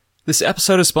This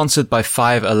episode is sponsored by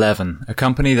 511, a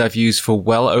company that I've used for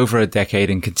well over a decade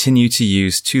and continue to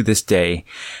use to this day.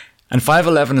 And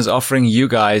 511 is offering you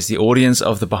guys, the audience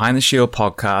of the Behind the Shield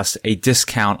podcast, a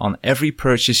discount on every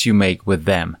purchase you make with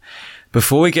them.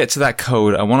 Before we get to that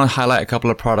code, I want to highlight a couple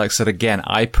of products that, again,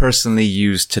 I personally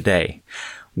use today.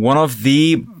 One of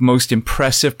the most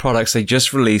impressive products they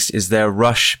just released is their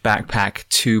Rush Backpack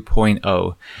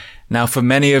 2.0. Now, for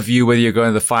many of you, whether you're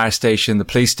going to the fire station, the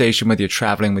police station, whether you're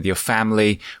traveling with your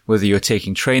family, whether you're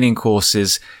taking training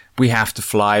courses, we have to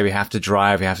fly, we have to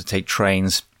drive, we have to take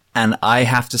trains. And I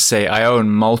have to say, I own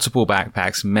multiple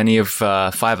backpacks, many of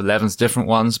 511's different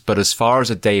ones, but as far as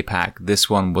a day pack, this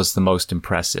one was the most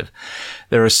impressive.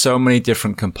 There are so many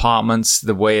different compartments.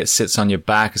 The way it sits on your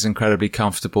back is incredibly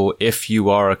comfortable. If you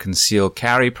are a concealed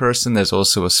carry person, there's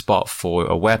also a spot for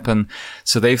a weapon.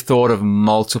 So they've thought of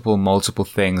multiple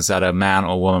things that a man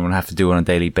or woman would have to do on a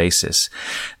daily basis.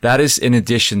 That is in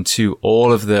addition to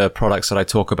all of the products that I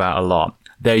talk about a lot.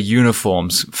 Their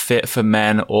uniforms, fit for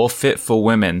men or fit for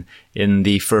women in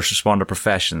the first responder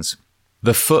professions.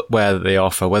 The footwear that they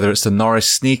offer, whether it's the Norris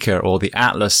sneaker or the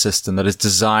Atlas system that is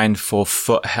designed for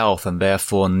foot health and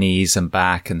therefore knees and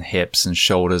back and hips and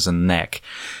shoulders and neck.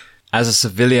 As a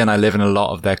civilian, I live in a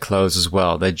lot of their clothes as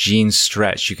well. Their jeans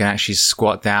stretch. You can actually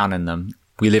squat down in them.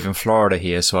 We live in Florida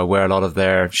here, so I wear a lot of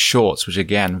their shorts, which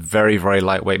again, very, very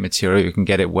lightweight material. You can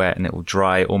get it wet and it will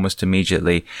dry almost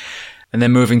immediately. And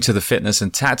then moving to the fitness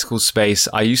and tactical space,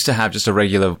 I used to have just a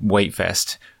regular weight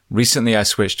vest. Recently, I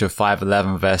switched to a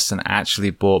 511 vest and actually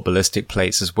bought ballistic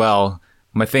plates as well.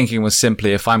 My thinking was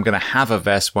simply, if I'm going to have a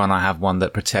vest, why not have one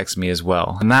that protects me as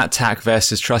well? And that TAC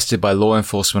vest is trusted by law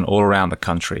enforcement all around the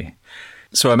country.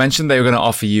 So I mentioned they were going to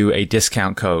offer you a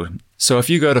discount code. So if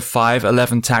you go to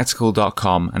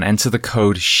 511tactical.com and enter the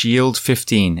code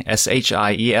SHIELD15,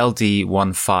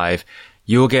 SHIELD15,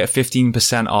 you will get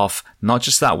 15% off, not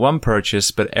just that one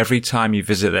purchase, but every time you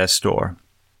visit their store.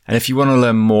 And if you want to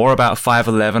learn more about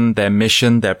 511, their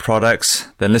mission, their products,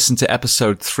 then listen to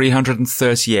episode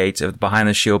 338 of the Behind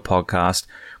the Shield podcast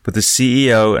with the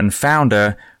CEO and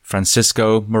founder,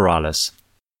 Francisco Morales.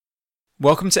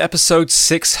 Welcome to episode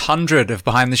 600 of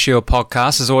Behind the Shield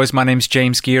podcast. As always, my name's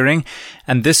James Gearing,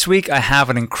 and this week I have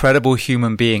an incredible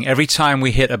human being. Every time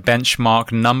we hit a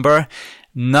benchmark number,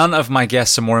 none of my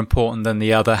guests are more important than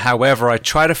the other. However, I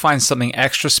try to find something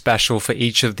extra special for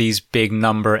each of these big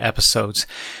number episodes.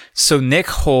 So Nick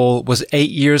Hall was 8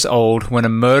 years old when a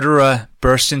murderer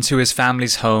burst into his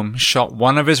family's home, shot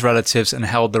one of his relatives, and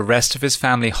held the rest of his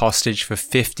family hostage for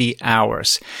 50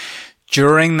 hours.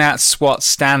 During that SWAT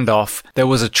standoff, there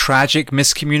was a tragic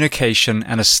miscommunication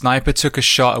and a sniper took a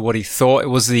shot at what he thought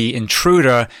was the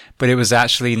intruder, but it was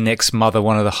actually Nick's mother,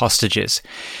 one of the hostages.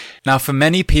 Now, for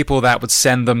many people, that would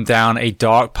send them down a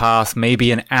dark path,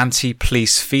 maybe an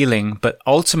anti-police feeling, but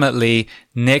ultimately,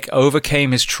 Nick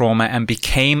overcame his trauma and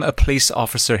became a police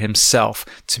officer himself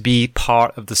to be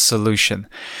part of the solution.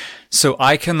 So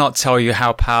I cannot tell you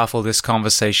how powerful this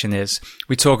conversation is.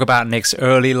 We talk about Nick's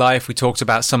early life. We talked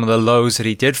about some of the lows that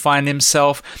he did find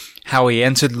himself, how he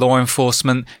entered law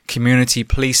enforcement, community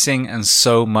policing, and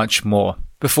so much more.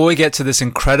 Before we get to this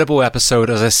incredible episode,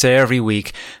 as I say every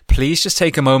week, please just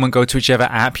take a moment, go to whichever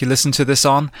app you listen to this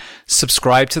on,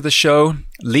 subscribe to the show,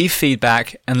 leave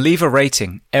feedback, and leave a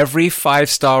rating. Every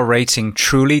 5-star rating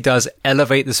truly does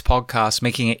elevate this podcast,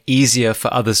 making it easier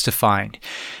for others to find.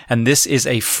 And this is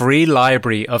a free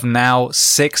library of now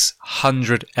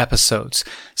 600 episodes.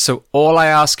 So all I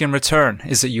ask in return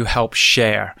is that you help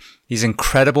share these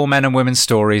incredible men and women's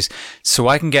stories so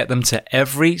I can get them to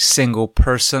every single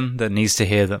person that needs to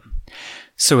hear them.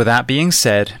 So with that being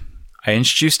said, I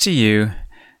introduce to you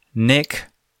Nick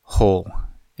Hall.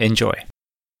 Enjoy.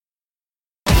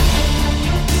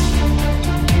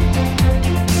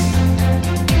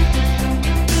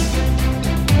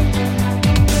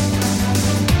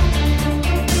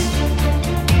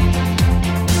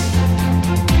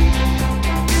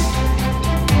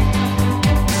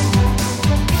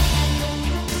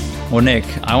 Well, Nick,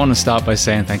 I want to start by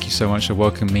saying thank you so much for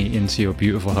welcoming me into your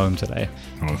beautiful home today.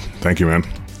 Oh, thank you, man.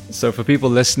 So for people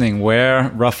listening, where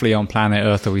roughly on planet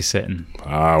Earth are we sitting?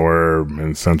 We're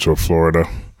in Central Florida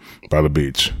by the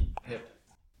beach.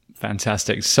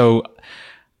 Fantastic. So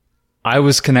I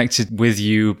was connected with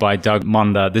you by Doug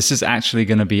Monda. This is actually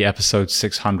going to be episode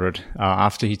 600.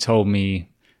 After he told me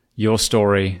your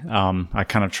story, I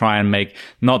kind of try and make,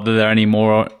 not that there are any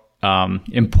more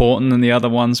important than the other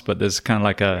ones, but there's kind of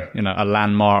like a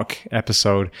landmark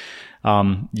episode.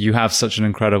 You have such an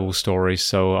incredible story,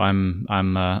 so I'm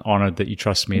honored that you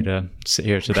trust me to sit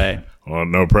here today. Well,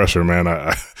 no pressure, man.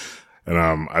 I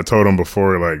told him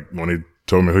before, like when he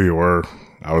told me who you were,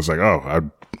 I was like, oh,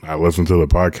 I listened to the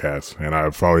podcast and I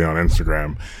follow you on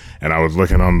Instagram, and I was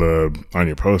looking on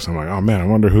your post. I'm like, oh man, I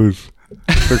wonder who's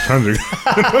 600.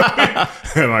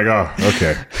 And like, oh,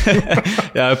 okay.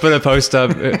 Yeah, I put a post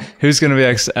up. Who's going to be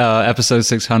episode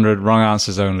 600? Wrong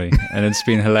answers only, and it's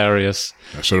been hilarious.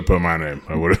 I should have put my name.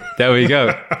 I would have. There we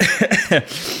go.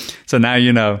 So now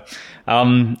you know.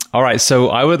 All right. So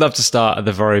I would love to start at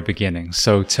the very beginning.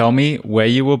 So tell me where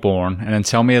you were born, and then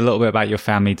tell me a little bit about your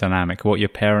family dynamic, what your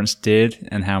parents did,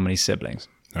 and how many siblings.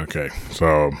 Okay.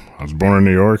 So I was born in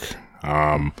New York.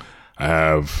 I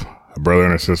have a brother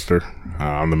and a sister.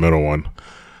 I'm the middle one.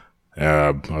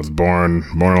 I was born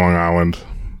in Long Island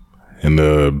I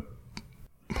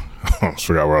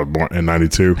forgot where I was born, in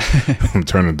 92. I'm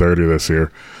turning 30 this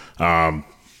year.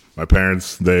 My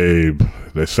parents, they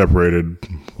separated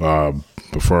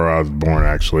before I was born,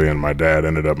 actually, and my dad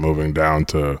ended up moving down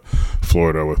to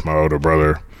Florida with my older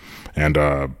brother. And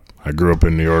I grew up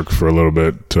in New York for a little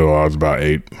bit till I was about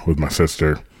 8 with my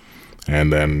sister.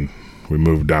 And then we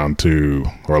moved down to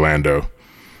Orlando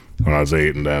when I was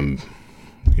 8, and then,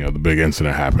 the big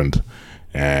incident happened,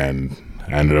 and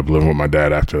I ended up living with my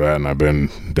dad after that, and I've been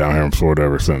down here in Florida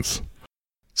ever since.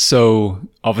 So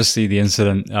obviously the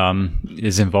incident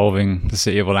is involving the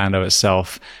city of Orlando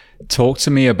itself. Talk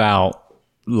to me about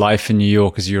life in New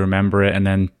York as you remember it, and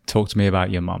then talk to me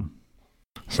about your mom.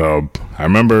 So I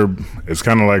remember, it's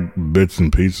kind of like bits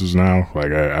and pieces now.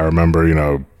 Like I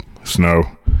remember, snow,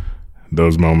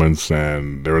 those moments,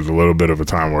 and there was a little bit of a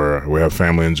time where we have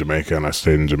family in Jamaica, and I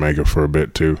stayed in Jamaica for a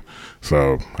bit too.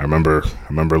 So I remember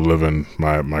living,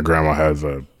 my grandma has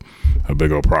a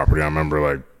big old property. I remember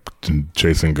like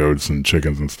chasing goats and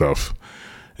chickens and stuff.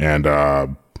 And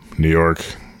New York,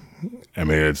 I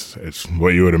mean, it's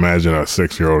what you would imagine a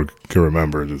 6-year-old could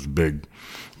remember, this big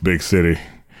city,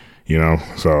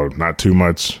 so not too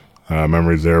much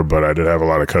memories there, but I did have a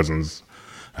lot of cousins.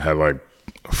 I had like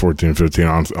 14, 15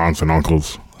 aunts and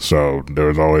uncles. So there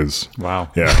was always, wow.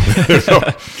 Yeah,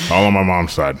 all on my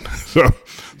mom's side.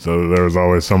 So there was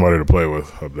always somebody to play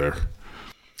with up there.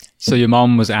 So your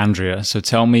mom was Andrea. So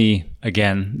tell me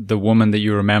again, the woman that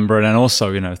you remember, and then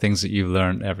also, things that you've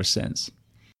learned ever since.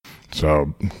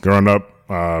 So growing up,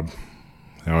 my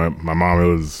mom,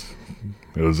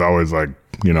 it was always like,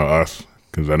 us,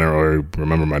 because I didn't really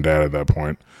remember my dad at that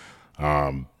point.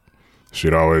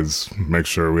 She'd always make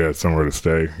sure we had somewhere to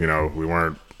stay. We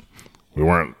weren't,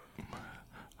 I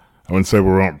wouldn't say we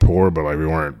weren't poor, but like we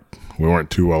weren't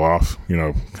too well off,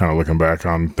 kind of looking back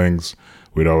on things.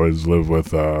 We'd always live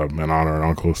with an aunt or an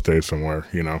uncle, stay somewhere,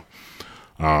 There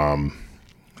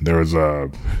was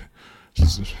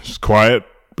she's quiet.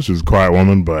 She was a quiet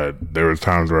woman, but there was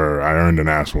times where I earned an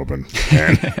ass whooping.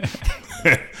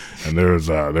 And there was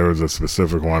a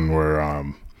specific one where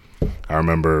I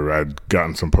remember I'd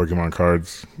gotten some Pokemon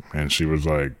cards, and she was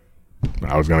like,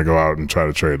 I was gonna go out and try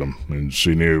to trade them, and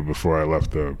she knew before I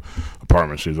left the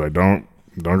apartment. She's like, "Don't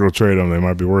go trade them. They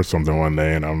might be worth something one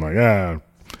day." And I'm like, "Yeah,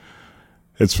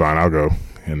 it's fine. I'll go."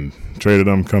 And traded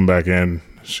them. Come back in.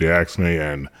 She asked me,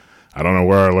 and I don't know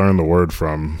where I learned the word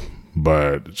from,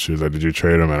 but she was like, "Did you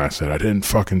trade them?" And I said, "I didn't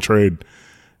fucking trade."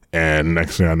 And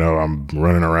next thing I know, I'm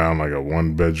running around like a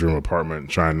 1-bedroom apartment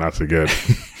trying not to catch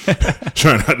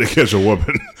a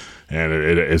whooping. And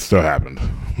it still happened.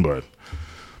 But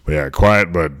yeah,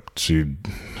 quiet, but she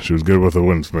was good with a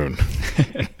wooden spoon.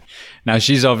 Now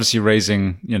she's obviously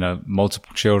raising,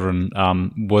 multiple children.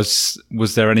 Was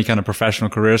there any kind of professional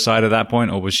career side at that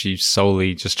point, or was she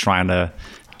solely just trying to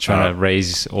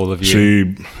raise all of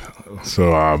you?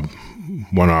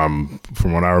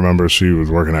 From what I remember, she was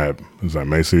working at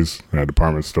Macy's, a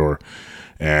department store,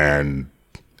 and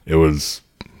it was,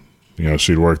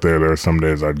 she'd work there. There were some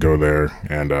days I'd go there,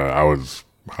 and I was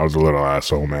a little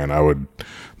asshole, man.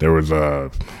 There was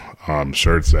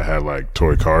shirts that had like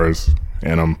toy cars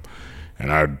in them,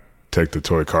 and I'd take the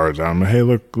toy cars out. I'm like, "Hey,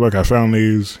 look, I found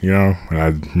these," And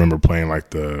I remember playing like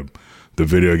the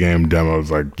video game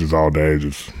demos like just all day,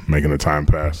 just making the time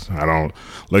pass.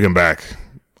 Looking back,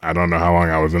 I don't know how long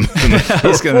I was in the store. I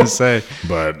was gonna say,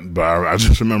 but I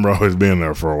just remember always being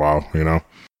there for a while,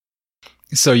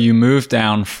 So you moved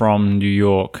down from New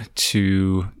York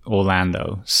to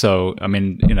Orlando. So I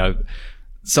mean,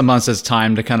 sometimes there's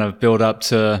time to kind of build up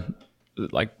to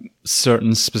like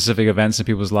certain specific events in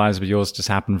people's lives, but yours just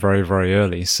happened very, very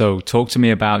early. So talk to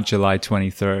me about July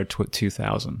 23rd,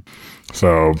 2000.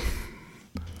 So,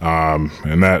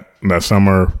 in that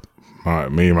summer,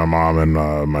 me, my mom, and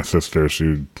my sister,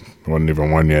 she wasn't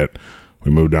even 1 yet,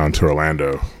 we moved down to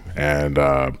Orlando, and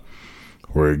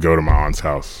we go to my aunt's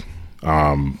house.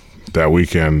 That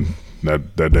weekend,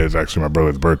 that day is actually my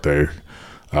brother's birthday.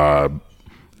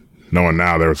 knowing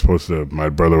now my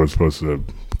brother was supposed to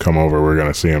come over. We were going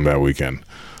to see him that weekend.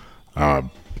 The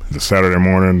Saturday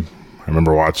morning, I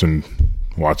remember watching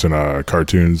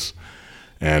cartoons,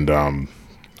 and I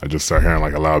just start hearing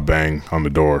like a loud bang on the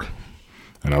door,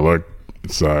 and I look.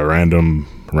 It's a random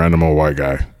old white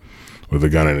guy with a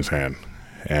gun in his hand,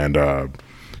 and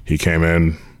he came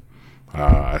in.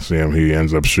 I see him. He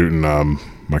ends up shooting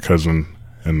my cousin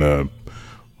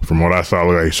from what I saw, it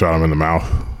looked like he shot him in the mouth.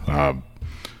 I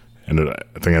think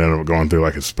it ended up going through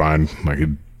like his spine. Like he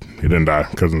didn't die.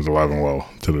 Cousin's alive and well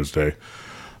to this day.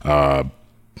 I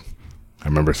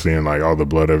remember seeing like all the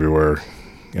blood everywhere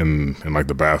in like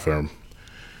the bathroom,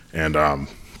 and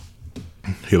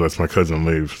he lets my cousin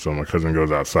leave, so my cousin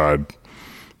goes outside.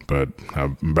 But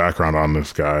background on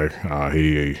this guy,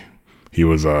 he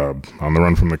was on the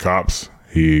run from the cops.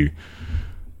 He's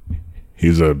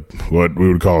what we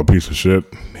would call a piece of shit.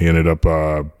 He ended up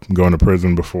going to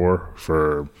prison before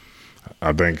for,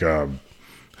 I think,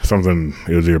 something.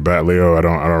 It was either Bat Leo. I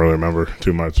don't really remember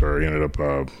too much. Or he ended up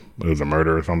it was a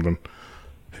murder or something.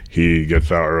 He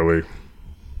gets out early.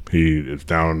 It's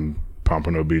down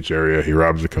Pompano Beach area. He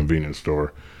robs a convenience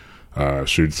store,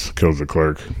 kills the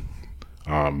clerk.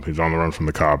 He's on the run from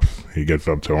the cops. He gets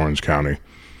up to Orange County.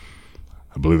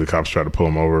 I believe the cops try to pull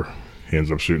him over. He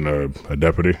ends up shooting a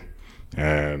deputy,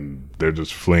 and they're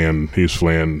just fleeing. He's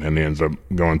fleeing, and he ends up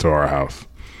going to our house.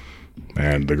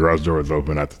 And the garage door was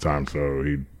open at the time, so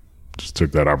he just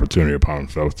took that opportunity upon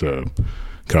himself to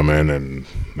come in, and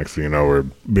next thing you know, we're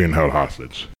being held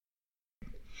hostage.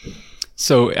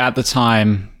 So at the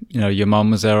time, your mom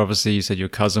was there, obviously. You said your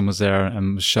cousin was there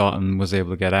and was shot and was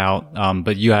able to get out.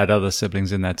 But you had other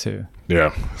siblings in there too.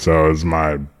 Yeah. So it's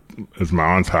my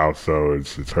aunt's house. So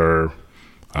it's her,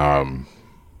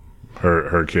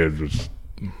 her kids, was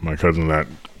my cousin that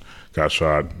got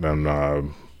shot, and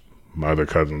my other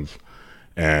cousins.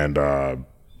 And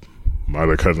my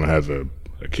other cousin has a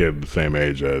kid the same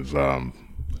age as,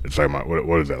 it's like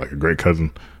what is that? Like a great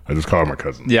cousin? I just call her my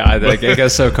cousin. Yeah, it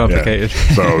gets so complicated.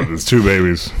 Yeah. So there's two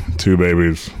babies,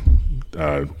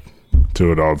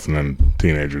 2 adults, and then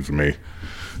teenagers and me.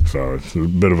 So it's a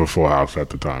bit of a full house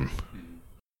at the time.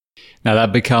 Now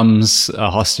that becomes a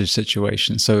hostage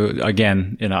situation. So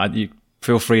again, you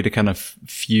feel free to kind of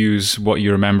fuse what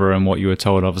you remember and what you were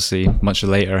told, obviously, much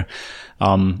later.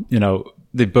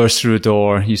 They burst through a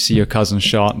door. You see your cousin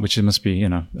shot, which it must be,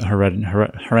 a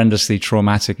horrendously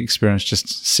traumatic experience,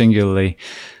 just singularly.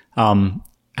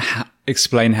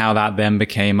 Explain how that then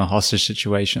became a hostage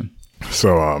situation.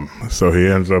 So he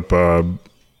ends up,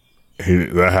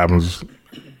 that happens,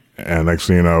 and next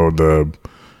thing you know, the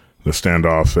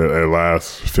standoff, it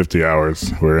lasts 50 hours.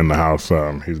 We're in the house.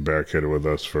 He's barricaded with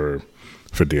us for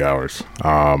 50 hours.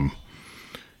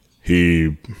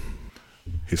 He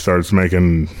starts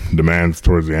making demands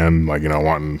towards the end, like,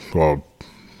 the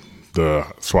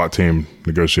SWAT team,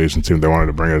 negotiation team, they wanted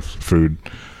to bring us food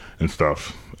and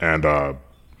stuff. And so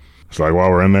like while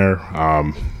we're in there,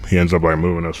 he ends up like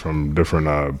moving us from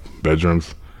different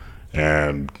bedrooms.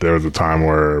 And there was a time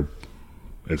where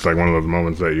it's like one of those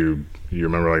moments that you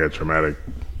remember like a traumatic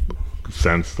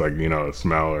sense, like, a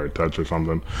smell or a touch or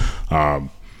something.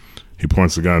 He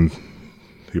puts the gun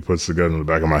in the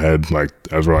back of my head, like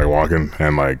as we're like walking,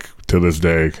 and like to this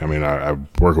day, I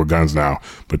work with guns now,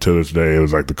 but to this day, it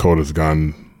was like the coldest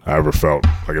gun I ever felt.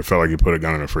 Like it felt like you put a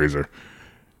gun in a freezer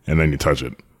and then you touch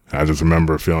it. I just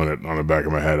remember feeling it on the back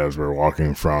of my head as we were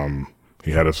walking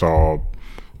he had us all,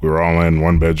 we were all in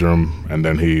one bedroom, and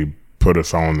then he put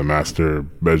us all in the master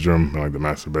bedroom, like the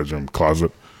master bedroom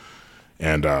closet.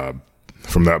 And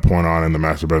from that point on in the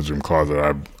master bedroom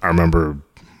closet, I remember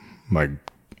like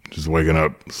just waking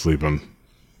up, sleeping,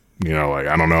 like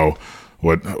I don't know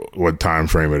what time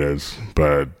frame it is,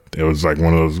 but it was like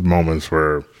one of those moments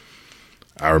where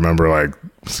I remember like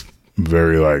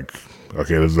very like,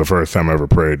 okay, this is the first time I ever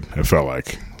prayed. It felt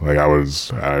like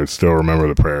I still remember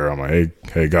the prayer. I'm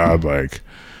like, hey God, like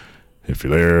if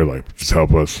you're there, like just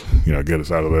help us, get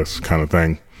us out of this kind of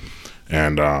thing.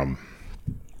 And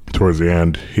towards the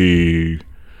end, the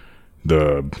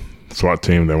SWAT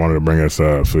team, they wanted to bring us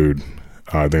food.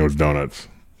 I think it was donuts,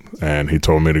 and he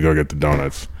told me to go get the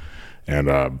donuts.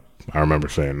 And I remember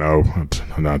saying no,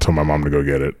 and I told my mom to go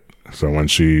get it. So when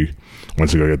she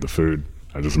went to go get the food,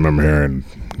 I just remember hearing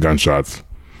gunshots.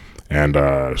 And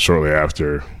shortly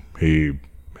after, he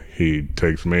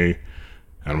takes me,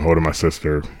 and I'm holding my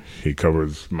sister. He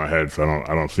covers my head, so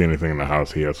I don't see anything in the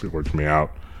house. He escorts me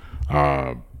out.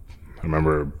 I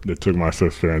remember they took my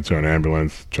sister into an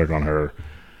ambulance, check on her.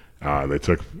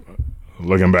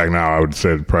 Looking back now, I would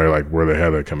say probably like where they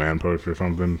had a command post or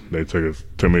something. They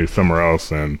took me somewhere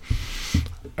else, and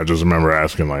I just remember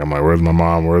asking, like, I'm like, where's my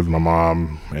mom? Where's my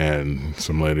mom? And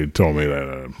some lady told me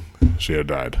that she had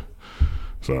died.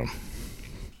 So.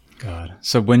 God.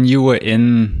 So when you were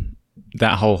in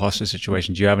that whole hostage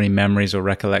situation, do you have any memories or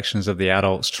recollections of the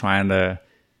adults trying to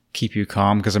keep you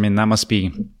calm? Because, I mean, that must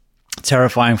be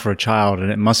terrifying for a child,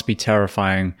 and it must be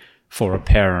terrifying for a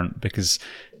parent, because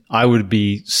I would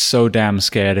be so damn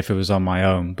scared if it was on my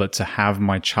own. But to have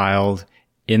my child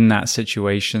in that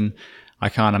situation, I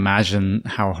can't imagine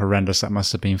how horrendous that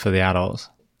must have been for the adults.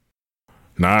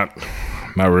 Not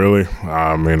really.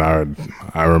 I mean,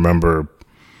 I remember,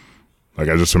 like,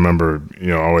 I just remember,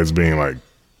 always being like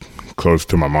close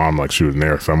to my mom, like she was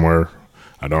near somewhere.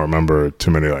 I don't remember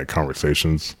too many like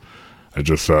conversations. I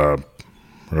just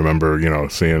remember,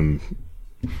 seeing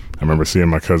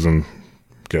my cousin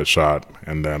get shot,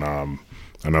 and then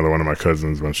another one of my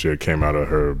cousins, when she had came out of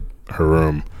her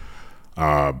room,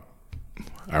 I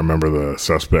remember the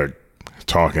suspect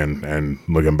talking, and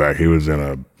looking back, he was in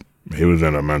a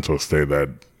mental state that,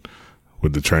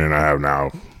 with the training I have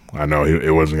now, I know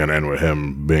it wasn't going to end with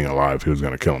him being alive. He was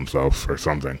going to kill himself or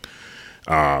something.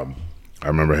 I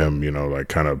remember him, like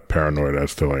kind of paranoid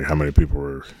as to like how many people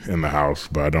were in the house,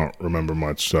 but I don't remember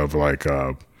much of like,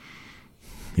 like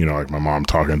my mom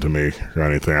talking to me or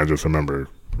anything. I just remember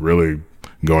really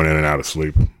going in and out of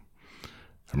sleep.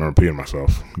 I remember peeing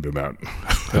myself. Did that.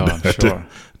 Oh, sure.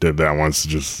 Did that once,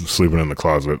 just sleeping in the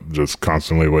closet, just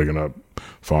constantly waking up,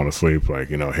 falling asleep, like,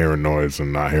 hearing noise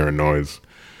and not hearing noise,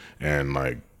 and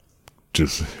like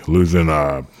just losing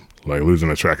a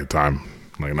track of time,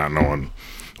 like not knowing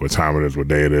what time it is, what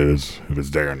day it is, if it's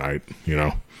day or night,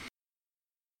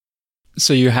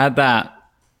 So you had that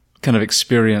kind of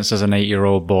experience as an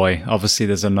 8-year-old boy. Obviously,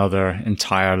 there's another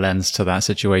entire lens to that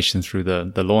situation through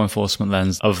the law enforcement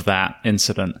lens of that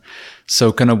incident.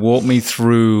 So kind of walk me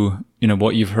through,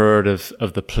 what you've heard of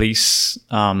the police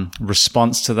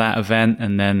response to that event,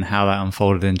 and then how that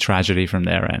unfolded in tragedy from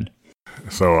their end.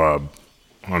 So,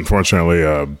 unfortunately,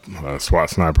 a SWAT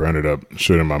sniper ended up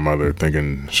shooting my mother,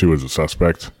 thinking she was a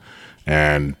suspect.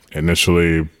 And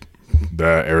initially,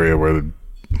 that area where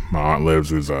my aunt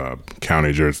lives is a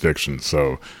county jurisdiction.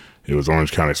 So it was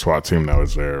Orange County SWAT team that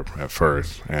was there at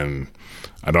first. And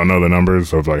I don't know the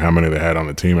numbers of like how many they had on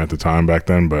the team at the time back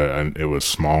then, but it was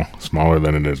smaller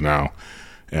than it is now.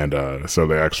 And so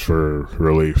they asked for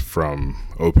relief from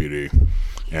OPD.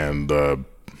 And I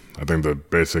think the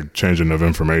basic changing of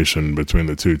information between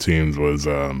the two teams was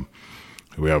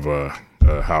we have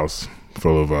a house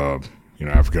full of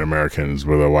African Americans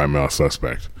with a white male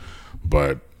suspect,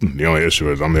 but the only issue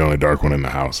is I'm the only dark one in the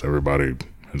house. Everybody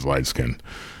is light skinned.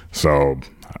 So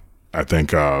I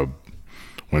think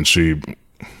when she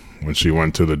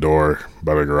went to the door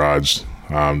by the garage,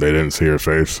 they didn't see her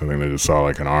face. I think they just saw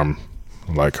like an arm,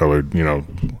 light colored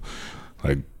hand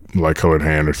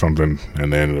or something,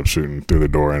 and they ended up shooting through the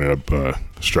door, ended up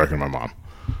striking my mom.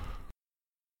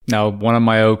 Now, one of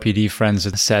my OPD friends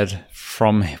had said,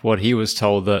 from what he was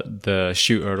told, that the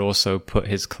shooter had also put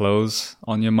his clothes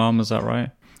on your mom. Is that right?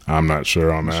 I'm not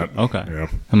sure on that. Okay. Yeah.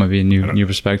 That might be a new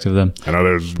perspective then. I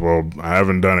know I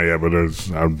haven't done it yet, but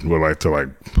I would like to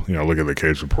look at the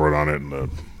case report on it and the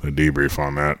debrief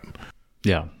on that.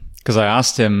 Yeah. Because I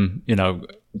asked him,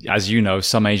 as you know,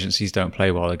 some agencies don't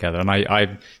play well together. And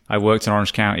I worked in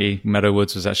Orange County. Meadow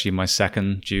Woods was actually my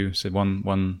second due. So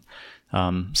one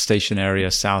station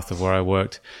area south of where I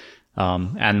worked.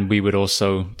 And we would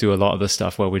also do a lot of the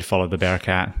stuff where we'd follow the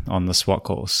Bearcat on the SWAT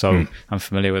calls. So I'm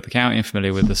familiar with the county, I'm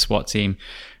familiar with the SWAT team.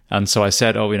 And so I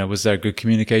said, was there good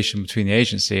communication between the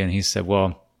agency? And he said,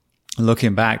 well,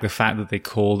 looking back, the fact that they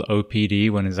called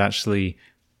OPD when it's actually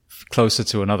closer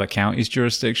to another county's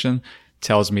jurisdiction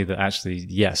tells me that actually,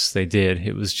 yes, they did.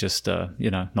 It was just,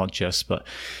 not just, but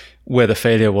where the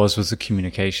failure was the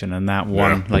communication. And that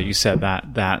one, like you said,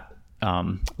 that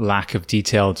lack of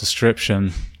detailed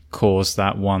description caused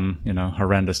that one,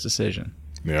 horrendous decision.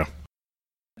 Yeah.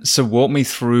 So walk me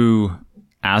through,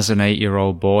 as an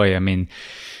 8-year-old boy, I mean,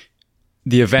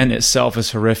 the event itself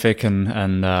is horrific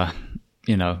and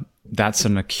that's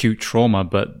an acute trauma,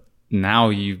 but now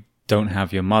you don't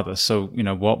have your mother. So,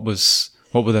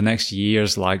 what were the next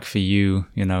years like for you,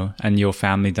 and your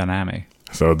family dynamic?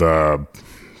 So the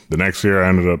next year I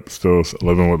ended up still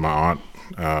living with my aunt.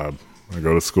 I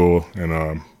go to school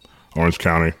in Orange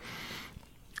County.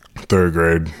 3rd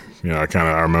grade,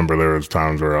 I remember there was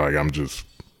times where like I'm just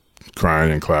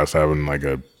crying in class, having like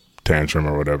a tantrum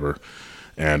or whatever,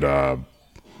 and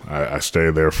I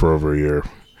stayed there for over a year.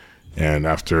 And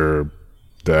after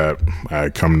that, I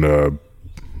come to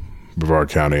Brevard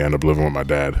County, end up living with my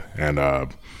dad and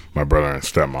my brother and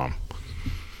stepmom.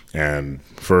 And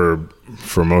for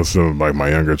most of like my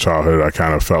younger childhood, I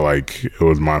kind of felt like it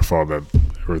was my fault that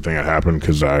everything had happened,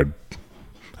 because I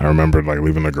remembered like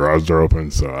leaving the garage door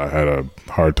open. So I had a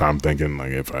hard time thinking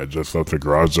like if I just left the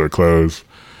garage door closed,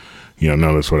 none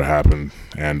of this would have happened.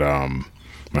 And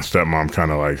my stepmom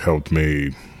kind of like helped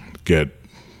me get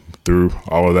through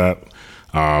all of that.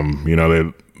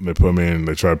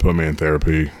 They tried to put me in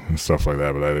therapy and stuff like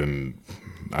that, but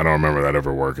I don't remember that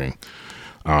ever working.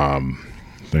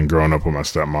 Then growing up with my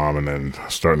stepmom and then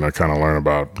starting to kind of learn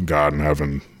about God and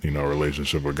having, a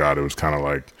relationship with God, it was kind of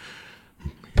like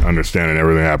understanding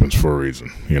everything happens for a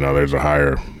reason. There's a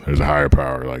higher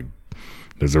power. Like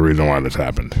there's a reason why this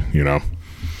happened,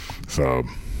 So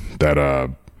that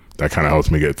kind of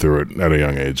helps me get through it at a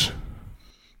young age.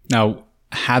 Now,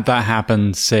 had that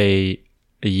happened, say,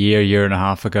 a year and a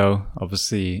half ago,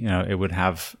 obviously, it would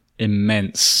have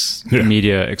immense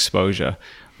media exposure.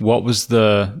 What was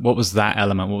that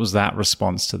element? What was that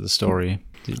response to the story?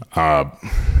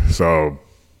 So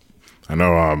I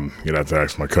know you'd have to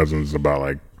ask my cousins about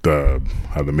like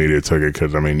how the media took it,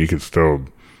 because I mean you can find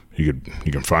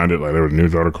it, like there were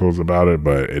news articles about it,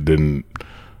 but it didn't.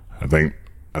 I think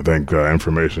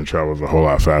information travels a whole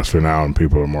lot faster now, and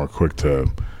people are more quick to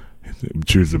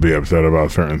choose to be upset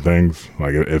about certain things.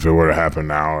 Like if it were to happen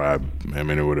now, I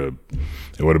mean it would have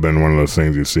been one of those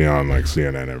things you see on like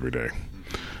CNN every day.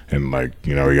 And like,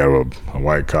 you got a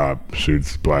white cop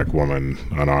shoots black woman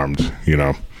unarmed,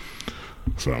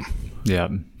 so. Yeah,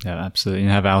 absolutely. You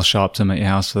have Al Sharpton at your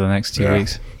house for the next 2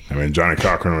 weeks. I mean, Johnny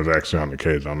Cochran was actually on the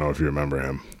case. I don't know if you remember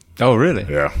him. Oh, really?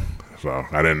 Yeah. So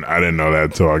I didn't know that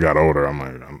until I got older. I'm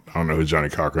like, I don't know who Johnny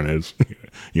Cochran is,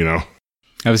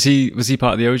 Was he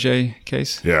part of the OJ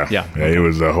case? Yeah. Okay. He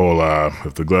was the whole,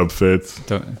 if the glove fits, if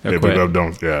the glove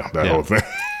don't, that whole thing.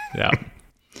 Yeah.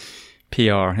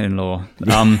 PR in law.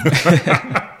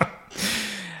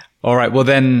 All right. Well,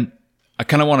 then I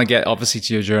kind of want to get obviously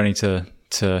to your journey to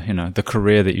the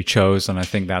career that you chose. And I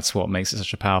think that's what makes it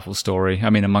such a powerful story. I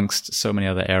mean, amongst so many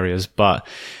other areas, but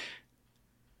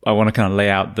I want to kind of lay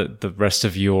out the rest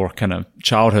of your kind of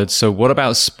childhood. So what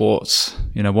about sports?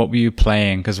 What were you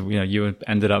playing? Because, you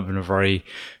ended up in a very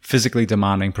physically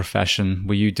demanding profession.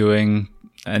 Were you doing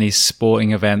any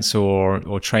sporting events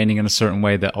or training in a certain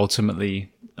way that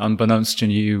ultimately, unbeknownst to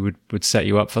you, would set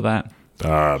you up for that?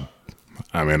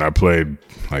 I mean, I played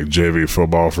like JV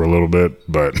football for a little bit,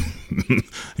 but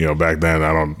back then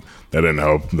that didn't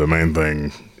help. The main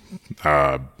thing,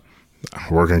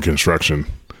 working construction,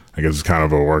 I guess it's kind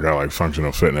of a workout like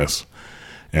functional fitness.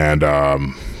 And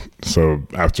so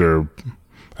after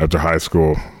high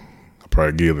school, I'll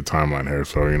probably give you the timeline here.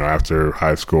 So, after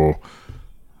high school,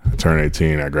 I turn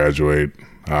 18, I graduate.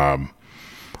 I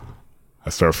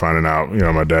start finding out,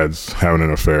 my dad's having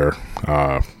an affair.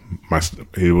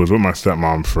 He was with my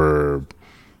stepmom for,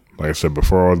 like I said,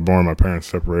 before I was born. My parents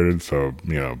separated, so,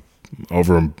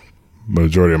 over a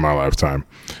majority of my lifetime.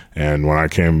 And when I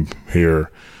came here,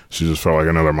 she just felt like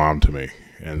another mom to me.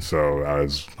 And so I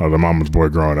was a mama's boy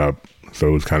growing up, so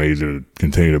it was kind of easy to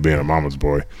continue to being a mama's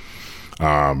boy.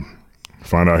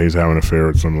 Find out he's having an affair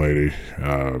with some lady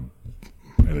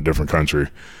in a different country.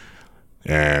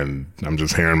 And I'm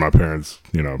just hearing my parents,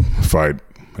 fight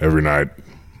every night.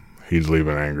 He's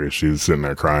leaving angry. She's sitting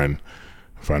there crying.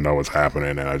 Find out what's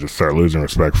happening, and I just start losing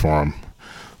respect for him.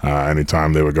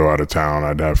 Anytime they would go out of town,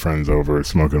 I'd have friends over,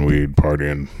 smoking weed,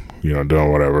 partying,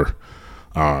 doing whatever.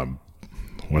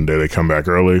 One day they come back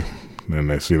early, and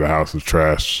they see the house is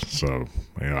trashed. So,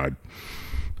 I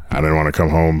didn't want to come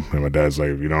home, and my dad's like,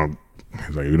 if you don't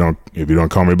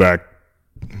call me back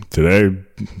today,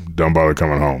 don't bother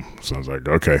coming home. So I was like,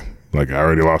 okay. Like, I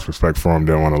already lost respect for him,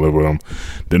 didn't want to live with him,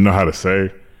 didn't know how to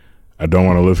say I don't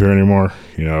want to live here anymore.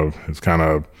 It's kind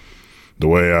of the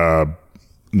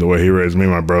way he raised me,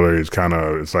 my brother.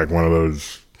 It's like one of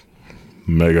those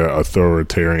mega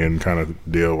authoritarian kind of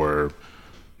deal where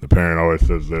the parent always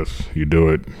says this, you do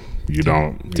it, you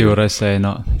don't do what I say,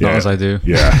 not as I do.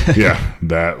 Yeah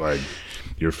that, like,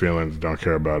 your feelings, don't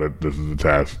care about it, this is a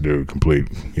task, do, complete,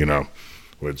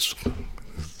 which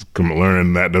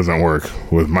learning that doesn't work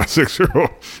with my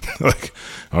 6-year-old. Like,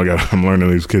 I'm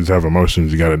learning these kids have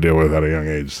emotions you got to deal with at a young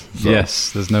age. So,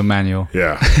 yes, there's no manual.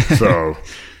 Yeah.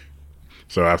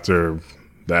 So after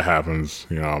that happens,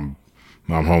 I'm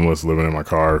homeless, living in my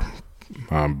car.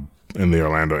 I'm in the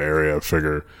Orlando area.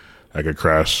 Figure I could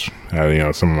crash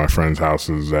at some of my friends'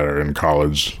 houses that are in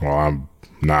college while I'm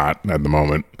not at the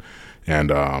moment, and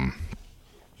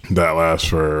that lasts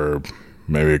for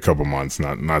maybe a couple months,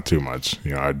 not too much.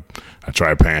 I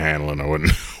tried panhandling. I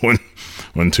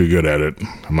wasn't too good at it.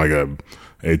 I'm like a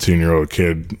 18-year-old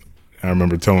kid I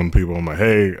remember telling people, I'm like,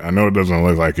 hey, I know it doesn't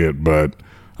look like it, but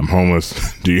I'm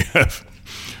homeless. Do you have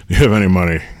any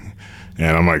money?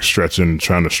 And I'm like trying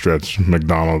to stretch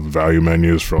McDonald's value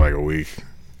menus for like a week.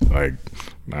 Like,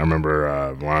 I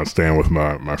remember when I was staying with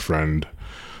my friend,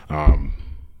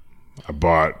 I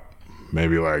bought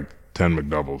maybe like 10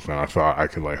 McDoubles, and I thought I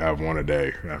could like have one a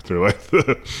day. After like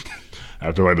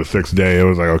the sixth day, it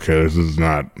was like, okay, I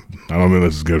don't think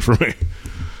this is good for me.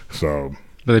 So.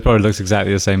 But they probably looks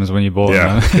exactly the same as when you bought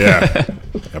them. Yeah.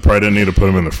 I probably didn't need to put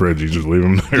them in the fridge. You just leave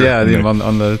them there. Yeah, leave them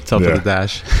on the top of the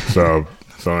dash. So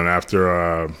then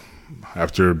after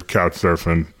couch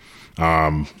surfing,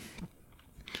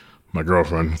 my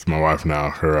girlfriend, it's my wife now,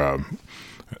 her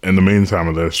in the meantime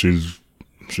of this, she's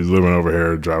living over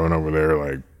here, driving over there,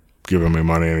 like giving me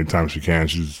money anytime she can.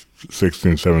 She's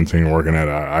 16, 17, working at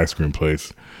an ice cream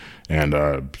place, and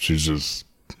she's just,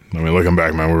 I mean, looking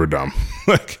back, man, we were dumb,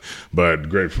 but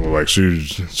grateful. Like she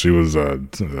was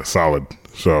solid.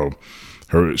 So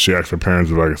she asked her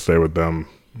parents if I could stay with them,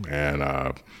 and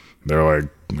they're like,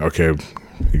 okay,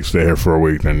 you can stay here for a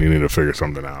week, then you need to figure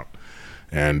something out.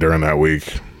 And during that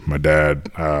week, my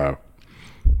dad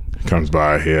comes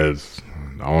by. He has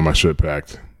all of my shit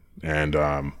packed, and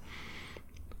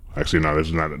actually, no, this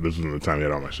isn't the time he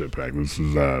had all my shit packed. This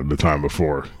is the time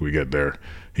before we get there.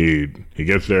 He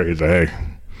gets there. He's like, hey,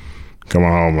 come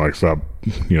on home. Like, stop,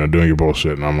 doing your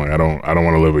bullshit. And I'm like, I don't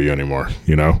want to live with you anymore,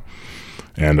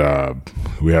 And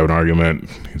we have an argument.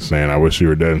 He's saying, I wish you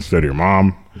were dead instead of your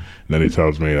mom. And then he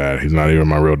tells me that he's not even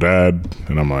my real dad.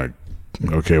 And I'm like,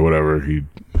 okay, whatever. He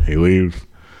leaves.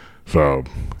 So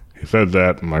he says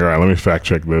that. I'm like, all right, let me fact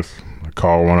check this. I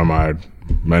call one of my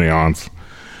many aunts,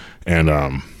 and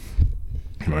I'm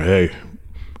like, hey,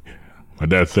 my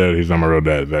dad said he's not my real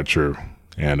dad. Is that true?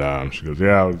 And she goes,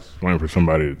 yeah, I was waiting for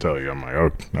somebody to tell you. I'm like,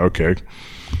 oh, okay.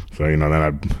 So,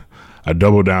 then I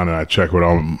double down and I check with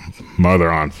all my other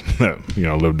aunts that,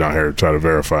 live down here to try to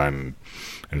verify. And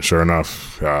sure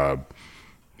enough,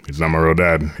 he's not my real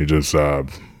dad. He just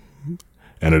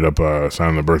ended up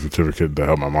signing the birth certificate to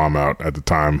help my mom out at the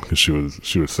time because she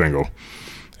was single.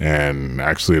 And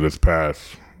actually this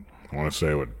past, I want to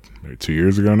say, maybe 2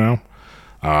 years ago now,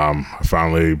 I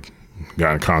finally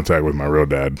got in contact with my real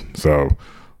dad. So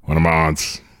one of my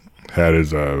aunts had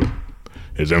his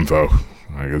info.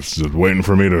 I guess just waiting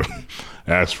for me to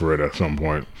ask for it at some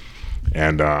point.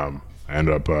 And I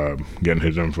ended up getting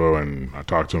his info, and I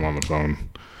talked to him on the phone.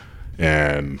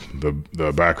 And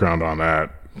the background on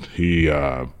that, he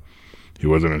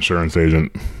was an insurance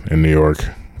agent in New York.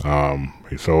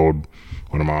 He sold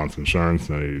one of my aunt's insurance,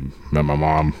 and he met my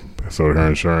mom, sold her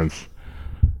insurance,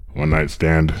 one night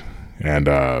stand, and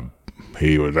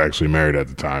he was actually married at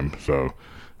the time, so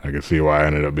I could see why I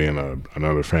ended up being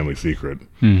another family secret.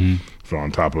 Mm-hmm. So on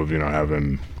top of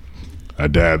having a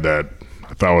dad that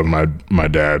I thought was my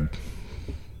dad,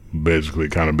 basically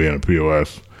kind of being a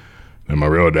POS, and my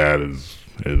real dad is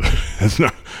it's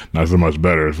not so much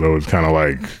better. So it's kind of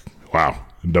like, wow,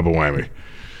 double whammy.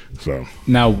 So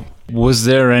now, was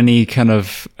there any kind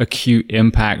of acute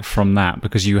impact from that?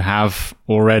 Because you have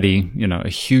already, a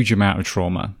huge amount of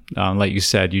trauma. Like you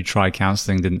said, you tried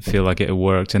counseling, didn't feel like it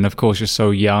worked. And of course, you're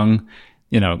so young,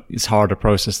 it's hard to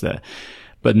process that.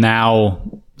 But now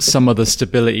some of the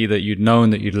stability that you'd known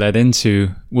that you'd led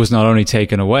into was not only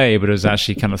taken away, but it was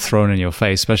actually kind of thrown in your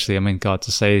face, especially, God,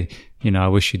 to say, I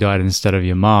wish you died instead of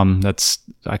your mom.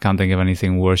 I can't think of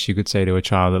anything worse you could say to a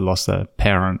child that lost a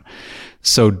parent.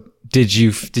 So did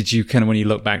you kind of, when you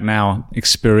look back now,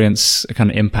 experience a kind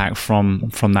of impact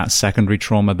from that secondary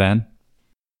trauma then?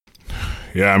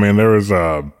 Yeah, I mean, there was,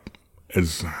 the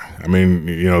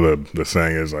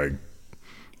saying is like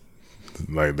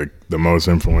the most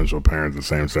influential parent's the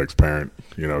same-sex parent,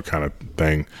 kind of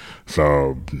thing.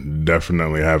 So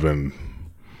definitely having,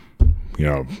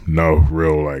 no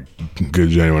real like good,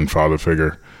 genuine father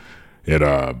figure. It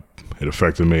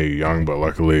affected me young, but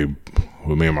luckily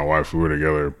with me and my wife, we were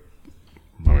together,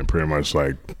 pretty much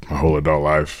like my whole adult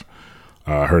life.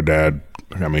 Her dad,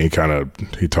 he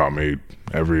taught me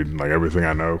everything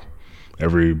I know,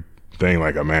 everything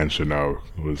like a man should know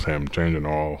was him changing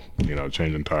oil,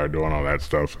 changing tire, doing all that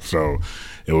stuff. So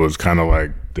it was kind of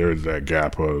like there's that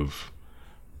gap of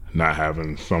not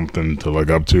having something to look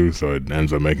up to. So it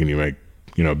ends up making you make,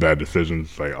 bad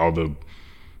decisions. Like all the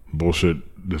bullshit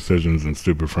decisions and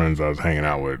stupid friends I was hanging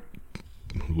out with,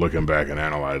 looking back and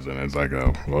analyzing, it's like,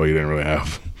 you didn't really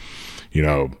have,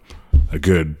 a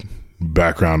good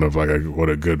background of like what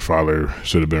a good father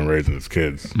should have been raising his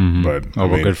kids. Mm-hmm. But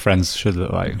what good friends should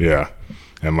look like. Yeah.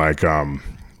 And like,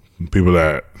 people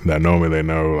that know me, they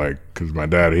know, like, cause my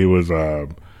dad, he was,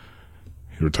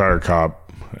 he retired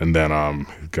cop, and then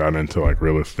got into like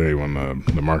real estate when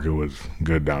the market was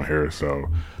good down here. So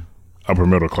upper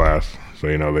middle class. So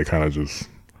they kind of just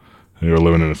they were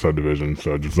living in a subdivision,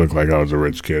 so it just looked like I was a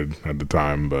rich kid at the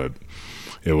time. But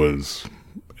it was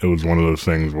one of those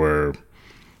things where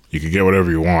you could get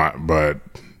whatever you want, but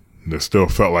there still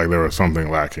felt like there was something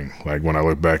lacking. Like when I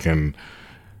look back and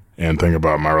think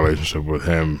about my relationship with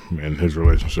him and his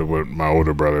relationship with my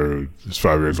older brother, who's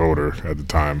 5 years older at the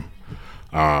time,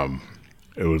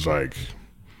 it was like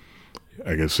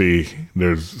I could see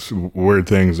there's weird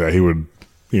things that he would,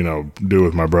 do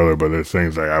with my brother, but there's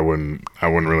things that I wouldn't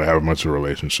really have much of a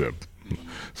relationship.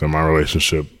 So my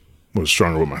relationship was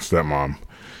stronger with my stepmom,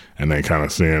 and then kind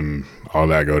of seeing all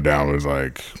that go down was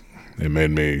like, it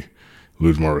made me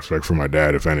lose more respect for my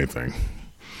dad, if anything.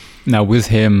 Now, with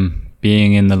him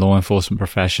being in the law enforcement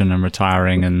profession and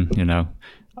retiring, and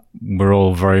we're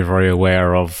all very, very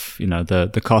aware of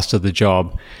the cost of the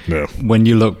job. Yeah. When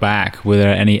you look back, were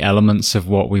there any elements of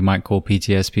what we might call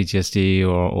PTSD,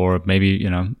 or maybe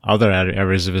other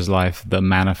areas of his life that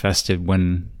manifested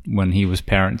when he was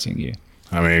parenting you?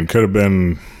 I mean, could have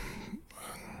been.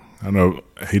 I don't know.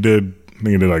 I think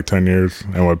he did like 10 years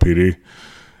NYPD,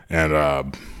 and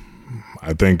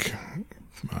I think.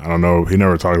 I don't know. He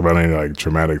never talked about any like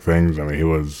traumatic things. I mean, he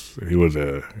was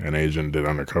an agent, did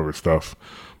undercover stuff,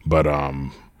 but I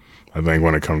think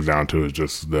when it comes down to it,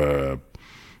 just the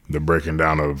breaking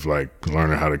down of like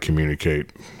learning how to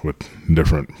communicate with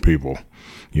different people.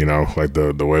 Like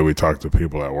the way we talk to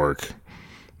people at work.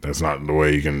 That's not the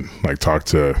way you can like talk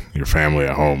to your family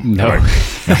at home. No,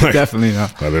 like, definitely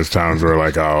not. There's times where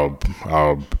like I'll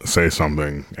say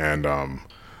something and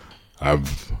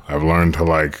I've learned to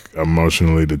like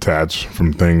emotionally detach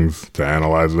from things to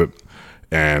analyze it,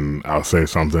 and I'll say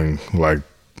something like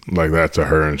that to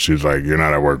her, and she's like, "You're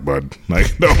not at work, bud.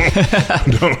 Like, don't,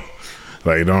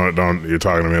 you're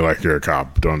talking to me like you're a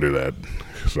cop. Don't do that."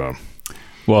 So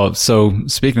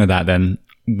speaking of that, then,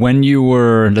 when you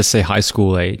were, let's say, high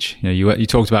school age, you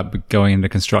talked about going into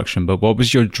construction, but what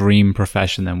was your dream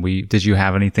profession then? Did you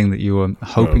have anything that you were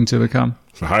hoping to become?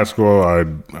 So high school,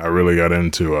 I really got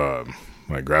into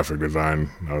like graphic design.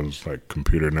 I was like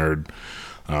computer nerd.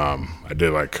 I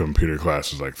did like computer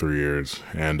classes like 3 years,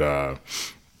 and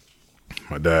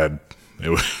my dad, it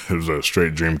was a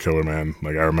straight dream killer, man.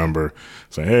 Like I remember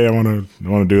saying, "Hey, I want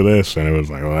to do this," and it was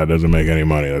like, "Well, that doesn't make any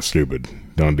money. That's stupid.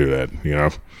 Don't do that,"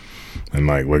 And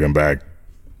like looking back,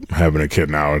 having a kid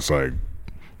now, it's like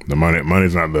the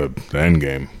money's not the end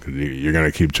game, because you're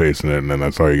gonna keep chasing it, and then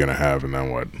that's all you're gonna have, and then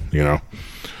what,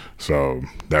 So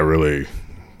that really,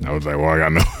 I was like, well, I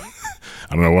got no,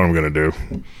 I don't know what I'm gonna do.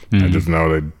 Mm-hmm. I just know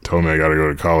they told me I got to go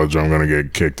to college or I'm gonna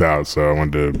get kicked out. So I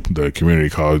went to the community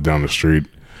college down the street,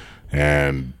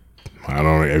 and I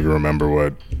don't even remember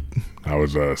what I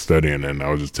was studying, and I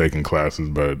was just taking classes,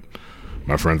 but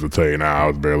my friends would tell you now I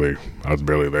was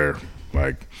barely there.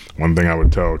 Like one thing I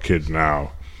would tell kids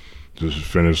now, just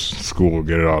finish school,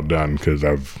 get it all done, because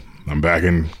I'm back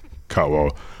in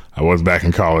I was back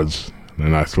in college,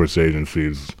 then I switched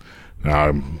agencies. Now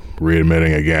I'm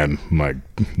readmitting again. I'm like,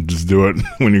 just do it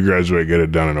when you graduate, get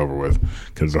it done and over with,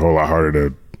 because it's a whole lot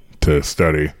harder to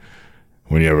study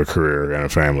when you have a career and a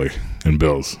family and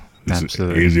bills. It's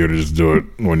Absolutely. Easier to just do it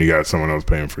when you got someone else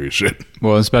paying for your shit.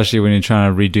 Well, especially when you're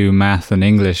trying to redo math and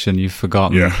English and you've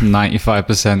forgotten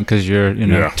 95% because you're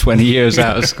 20 years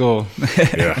out of school.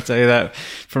 Yeah. I'll tell you that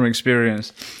from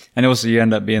experience. And also you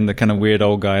end up being the kind of weird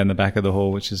old guy in the back of the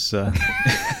hall, which is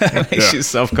makes you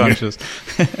self-conscious.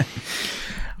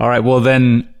 All right. Well,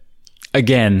 then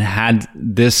again, had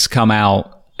this come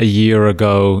out a year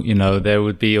ago, there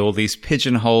would be all these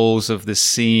pigeonholes of this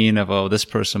scene of, oh, this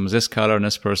person was this color and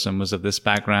this person was of this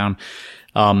background.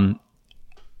 And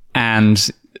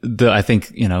I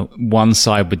think, one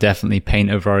side would definitely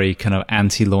paint a very kind of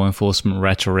anti-law enforcement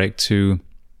rhetoric to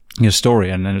your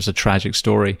story. And then it's a tragic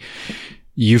story.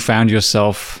 You found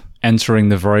yourself entering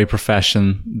the very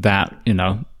profession that,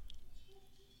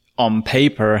 on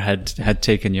paper had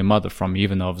taken your mother from you,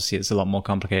 even though obviously it's a lot more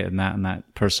complicated than that, and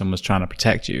that person was trying to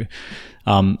protect you.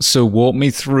 So walk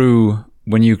me through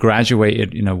when you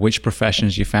graduated, which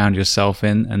professions you found yourself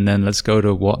in, and then let's go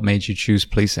to what made you choose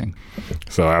policing.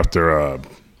 So after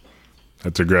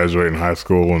graduating high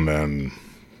school, and then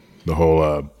the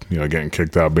whole getting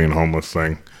kicked out, being homeless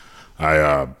thing,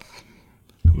 I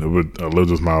lived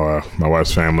with my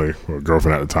wife's family, or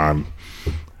girlfriend at the time.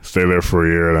 Stayed there for a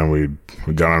year, and then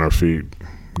we got on our feet,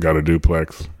 got a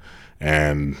duplex,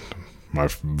 and my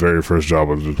very first job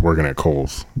was just working at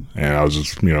Kohl's, and I was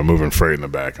just moving freight in the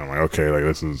back. I'm like, okay, like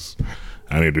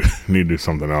I need to do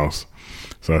something else.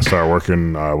 So I started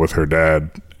working with her dad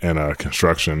in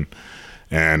construction,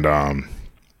 And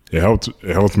it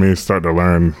helped me start to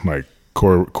learn like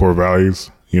core values,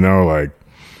 like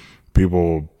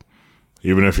people,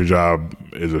 even if your job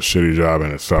is a shitty job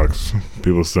and it sucks,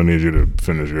 people still need you to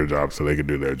finish your job so they can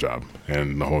do their job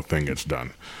and the whole thing gets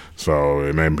done. So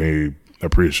it made me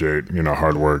appreciate,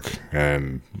 hard work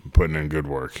and putting in good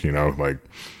work, like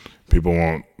people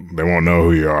won't know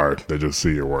who you are. They just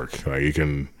see your work. Like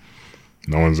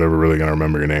no one's ever really going to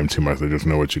remember your name too much. They just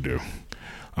know what you do.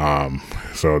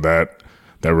 So that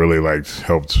really like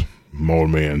helped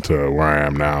mold me into where I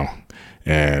am now.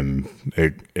 And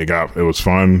it was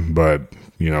fun, but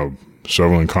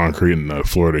shoveling concrete in the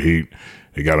Florida heat,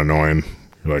 it got annoying.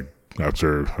 Like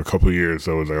after a couple of years,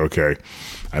 so I was like, okay,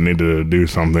 I need to do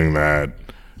something that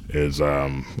is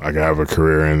I can have a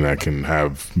career in that can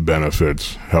have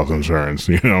benefits, health insurance,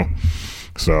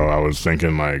 So I was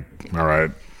thinking like, all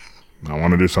right, I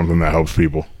want to do something that helps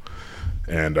people,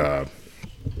 and I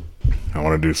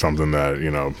want to do something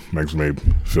that makes me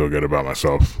feel good about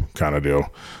myself, kind of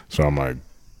deal. So I'm like,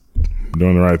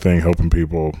 doing the right thing, helping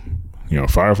people.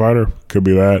 Firefighter could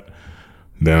be that.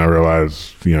 Then I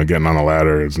realized, getting on a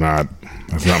ladder that's not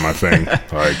my thing.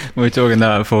 Like we were talking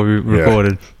that before we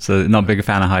recorded, so not a big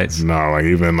fan of heights. No, like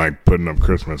even like putting up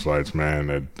Christmas lights,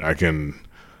 man. I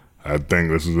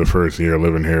think this is the first year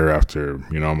living here after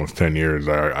almost 10 years.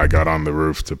 I got on the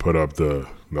roof to put up the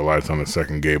lights on the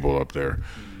second gable up there,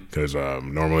 because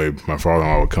normally my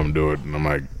father-in-law would come do it, and I'm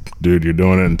like, dude, you're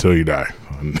doing it until you die.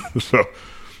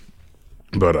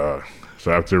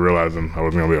 So after realizing I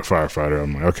wasn't gonna be a firefighter,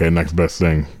 I'm like, okay, next best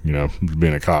thing,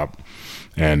 being a cop.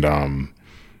 And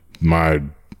my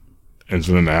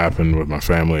incident that happened with my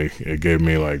family, it gave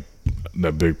me like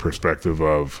that big perspective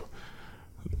of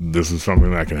this is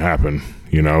something that can happen.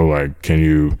 Like, are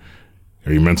you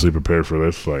mentally prepared for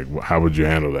this? Like, how would you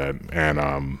handle that?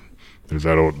 And there's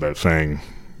that saying,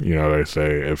 they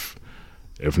say,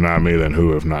 if not me, then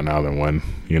who? If not now, then when?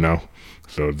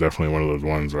 So it's definitely one of those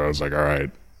ones where I was like, all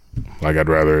right, like I'd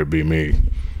rather it be me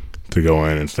to go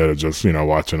in instead of just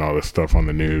watching all this stuff on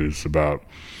the news about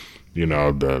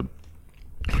the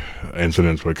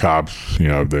incidents with cops,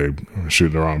 if they shoot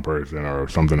the wrong person or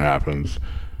if something happens.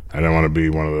 I didn't want to be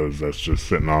one of those that's just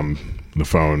sitting on the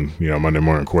phone, Monday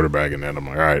morning quarterbacking it. I'm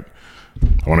like, all right,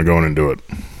 I want to go in and do it,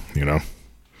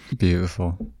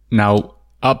 Beautiful. Now,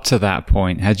 up to that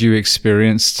point, had you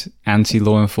experienced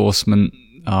anti-law enforcement,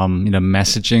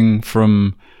 messaging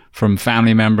from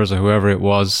family members or whoever it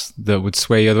was that would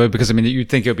sway you other way? Because you'd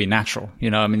think it would be natural,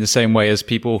 the same way as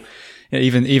people,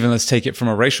 even let's take it from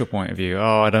a racial point of view.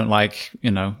 Oh, I don't like,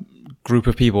 group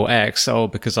of people X. Oh,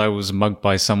 because I was mugged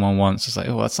by someone once. It's like,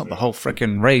 oh, that's not the whole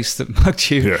freaking race that mugged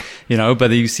you,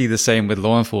 but you see the same with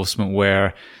law enforcement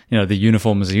where, the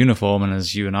uniform is a uniform. And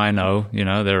as you and I know,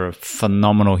 there are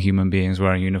phenomenal human beings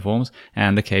wearing uniforms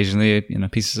and occasionally,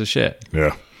 pieces of shit.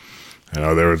 Yeah.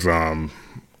 There was,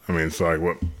 it's like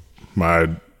what my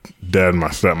dad and my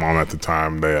stepmom at the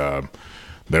time,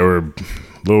 they were a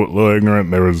little ignorant.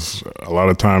 There was a lot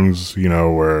of times,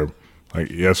 where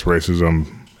like, yes, racism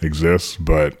exists,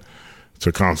 but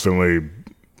to constantly,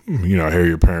 hear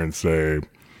your parents say,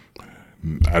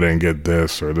 I didn't get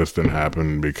this or this didn't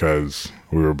happen because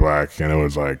we were black. And it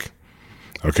was like,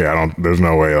 okay, there's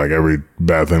no way like every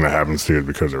bad thing that happens to you is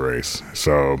because of race.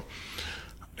 So,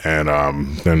 and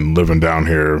then living down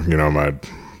here,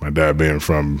 my dad being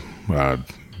from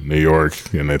New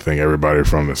York, and they think everybody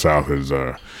from the South is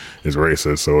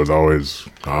racist. So it's always,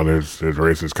 there's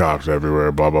racist cops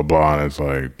everywhere, blah blah blah, and it's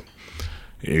like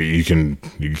you can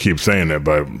keep saying it,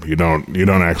 but you don't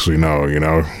actually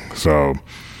know, So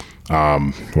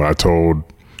when I told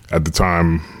at the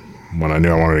time when I knew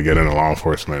I wanted to get into law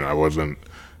enforcement, I wasn't.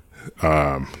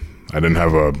 I didn't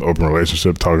have an open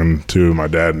relationship talking to my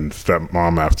dad and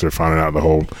stepmom after finding out the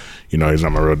whole, he's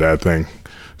not my real dad thing.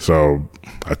 So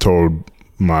I told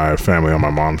my family on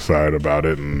my mom's side about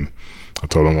it, and I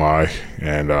told them why,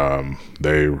 and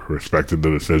they respected the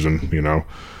decision.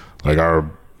 Like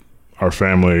our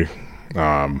family,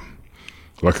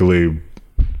 luckily,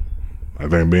 I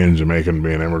think being Jamaican,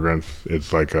 being immigrants,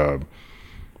 it's like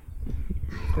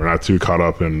we're not too caught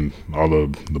up in all the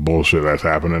bullshit that's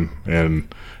happening in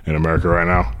America right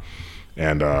now,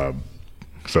 and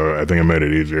so I think it made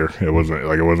it easier. It wasn't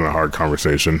a hard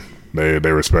conversation. They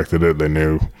respected it. They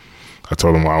knew. I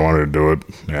told them why I wanted to do it,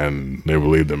 and they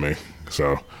believed in me.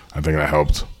 So I think that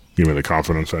helped give me the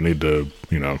confidence I need to,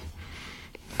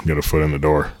 get a foot in the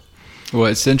door. Well,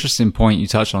 it's an interesting point you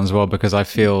touched on as well, because I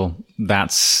feel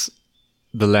that's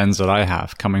the lens that I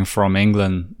have coming from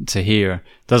England to here.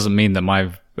 Doesn't mean that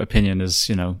my opinion is,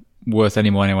 worth any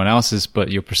more than anyone else's,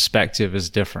 but your perspective is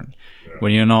different. Yeah.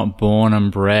 When you're not born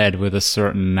and bred with a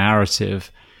certain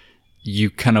narrative, you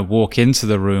kind of walk into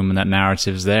the room and that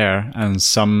narrative's there, and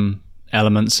some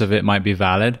elements of it might be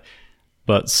valid,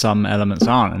 but some elements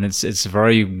aren't. And it's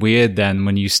very weird then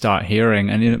when you start hearing,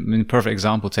 and in perfect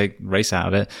example, take race out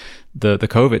of it, the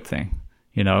COVID thing,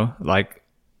 like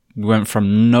we went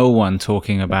from no one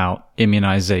talking about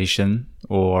immunization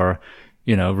or,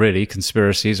 really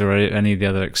conspiracies or any of the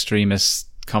other extremist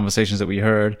conversations that we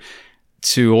heard,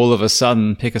 to all of a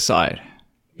sudden pick a side,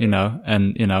 and,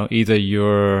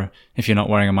 either if you're not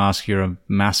wearing a mask, you're a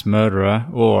mass murderer,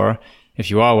 or if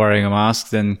you are wearing a mask,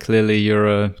 then clearly you're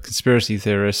a conspiracy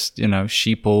theorist,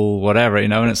 sheeple, whatever,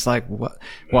 and it's like,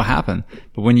 what happened?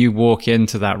 But when you walk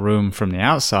into that room from the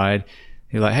outside,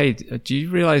 you're like, hey, do you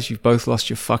realize you've both lost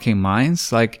your fucking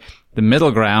minds? Like, the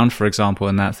middle ground, for example,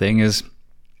 in that thing is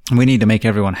we need to make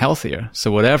everyone healthier.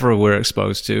 So whatever we're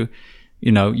exposed to,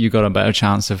 you got a better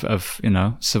chance of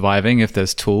surviving if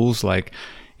there's tools like,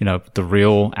 the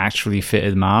real actually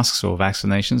fitted masks or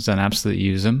vaccinations, then absolutely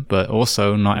use them. But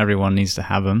also not everyone needs to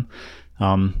have them.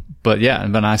 But yeah,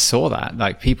 and when I saw that,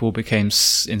 like, people became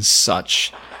in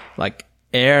such like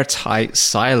airtight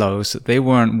silos that they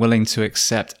weren't willing to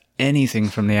accept anything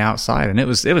from the outside. And it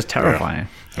was terrifying.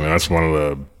 Yeah. I mean, that's one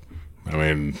of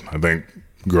I think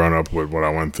growing up with what I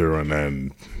went through and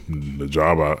then the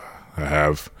job I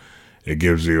have, it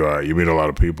gives you, you meet a lot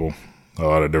of people, a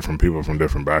lot of different people from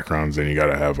different backgrounds, and you got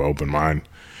to have an open mind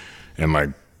and like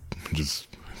just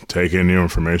take in new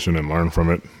information and learn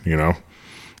from it,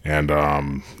 and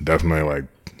definitely, like,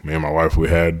 me and my wife, we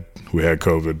had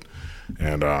COVID,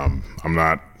 and I'm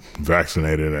not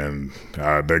vaccinated, and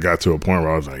they got to a point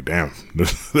where I was like, damn,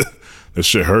 this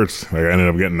shit hurts. Like, I ended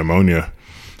up getting pneumonia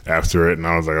after it, and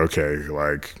I was like, okay,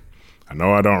 like, I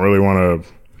know I don't really want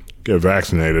to get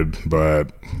vaccinated,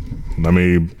 but let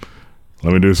me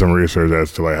do some research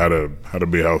as to like how to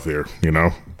be healthier,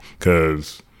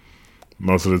 because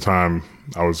most of the time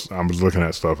I was looking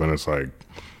at stuff, and it's like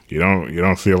you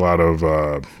don't see a lot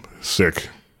of sick,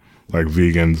 like,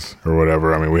 vegans or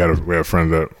whatever. I mean, we have friends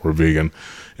that were vegan,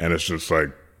 and it's just like,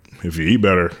 if you eat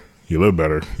better, you live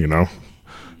better,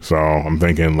 So I'm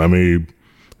thinking, let me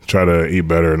try to eat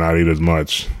better, not eat as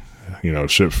much,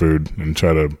 shit food, and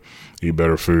try to eat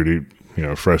better food,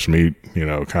 eat, fresh meat,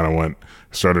 kind of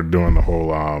started doing the whole,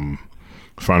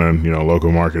 finding,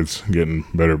 local markets, getting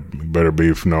better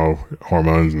beef, no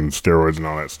hormones and steroids and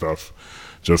all that stuff,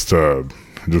 just to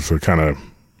kind of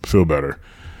feel better.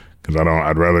 Cause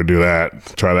I'd rather do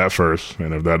that, try that first.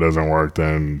 And if that doesn't work,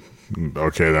 then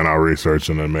okay, then I'll research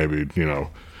and then maybe,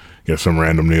 get some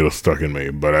random needle stuck in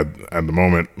me. But at the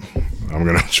moment, I'm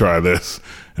going to try this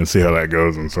and see how that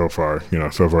goes. And so far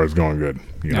it's going good.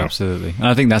 Absolutely. And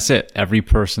I think that's it. Every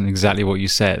person, exactly what you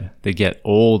said, they get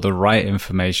all the right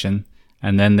information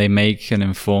and then they make an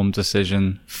informed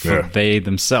decision for they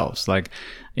themselves. Like,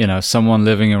 someone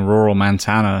living in rural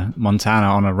Montana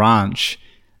on a ranch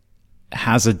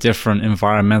has a different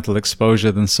environmental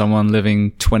exposure than someone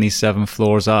living 27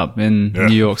 floors up in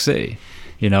New York City.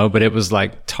 But it was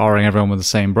like tarring everyone with the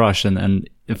same brush. And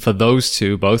for those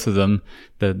two, both of them,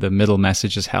 the middle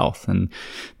message is health. And,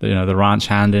 the ranch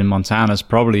hand in Montana is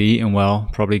probably eating well,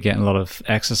 probably getting a lot of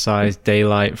exercise,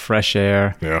 daylight, fresh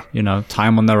air,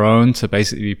 time on their own to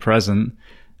basically be present.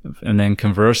 And then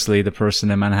conversely, the person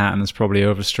in Manhattan is probably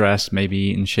overstressed, maybe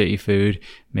eating shitty food,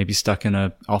 maybe stuck in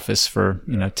an office for,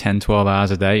 10, 12 hours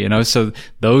a day, So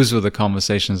those were the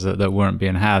conversations that weren't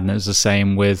being had. And it was the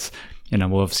same with,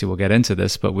 obviously we'll get into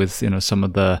this, but with, some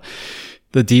of the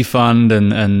defund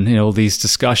and all these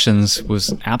discussions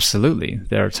was absolutely,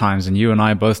 there are times, and you and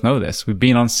I both know this, we've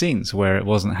been on scenes where it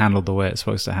wasn't handled the way it's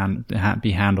supposed to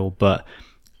be handled, but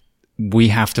we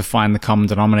have to find the common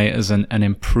denominators and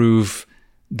improve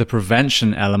the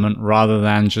prevention element rather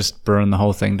than just burn the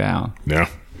whole thing down. Yeah.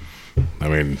 I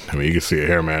mean, you can see it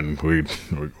here, man. We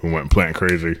went plant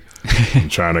crazy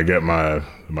and trying to get my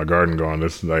garden going.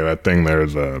 This, like, that thing there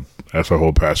that's a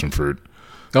whole passion fruit.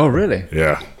 Oh, really?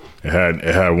 Yeah. It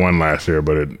had one last year,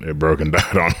 but it broke and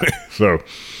died on me. So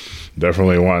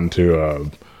definitely wanting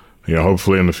to,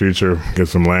 hopefully in the future get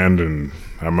some land and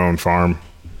have my own farm,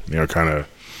 kind of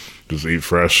just eat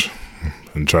fresh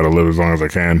and try to live as long as I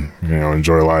can,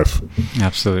 enjoy life.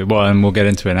 Absolutely. Well, and we'll get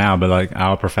into it now, but like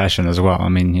our profession as well. I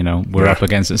mean, we're up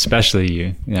against it, especially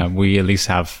you. We at least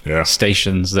have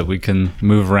stations that we can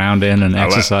move around in and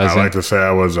exercise. I like to say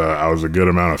I was a good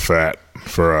amount of fat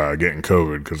for getting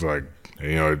COVID, because like,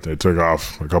 it took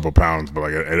off a couple pounds, but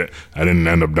like I didn't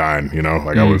end up dying.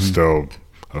 Like I was still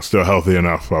healthy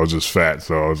enough. I was just fat,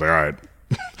 so I was like, all right,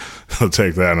 I'll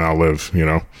take that and I'll live.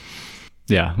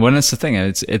 Yeah. Well, that's the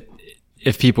thing.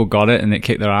 If people got it and it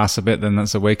kicked their ass a bit, then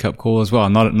that's a wake up call as well.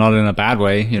 Not in a bad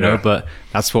way, you know, but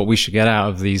that's what we should get out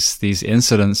of these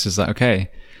incidents is that, okay,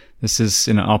 this is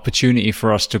an opportunity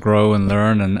for us to grow and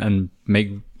learn and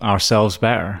make ourselves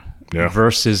better. Yeah.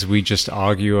 Versus we just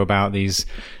argue about these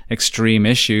extreme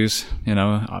issues, you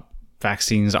know,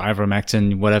 vaccines,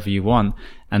 ivermectin, whatever you want,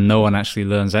 and no one actually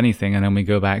learns anything. And then we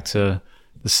go back to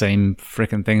the same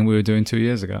freaking thing we were doing 2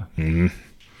 years ago. Mm-hmm.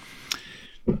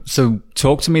 So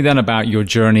talk to me then about your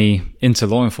journey into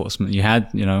law enforcement. You had,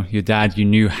 you know, your dad, you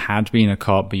knew had been a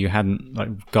cop, but you hadn't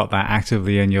like got that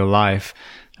actively in your life.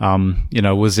 You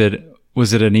know, was it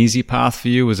an easy path for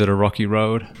you? Was it a rocky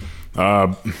road?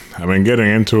 I mean, getting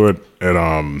into it,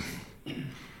 I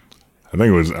think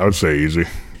it was, I would say easy,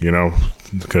 you know,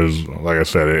 because like I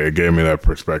said, it gave me that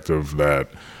perspective that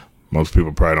most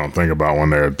people probably don't think about when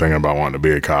they're thinking about wanting to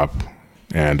be a cop.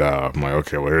 And I'm like,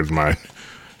 okay, well, here's my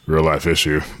real life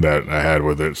issue that I had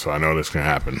with it, so I know this can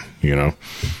happen, you know.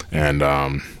 And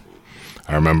I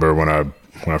remember when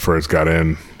I first got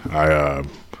in, when I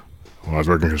was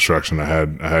working construction, I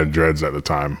had dreads at the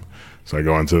time. So I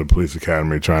go into the police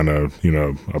academy trying to, you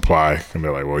know, apply, and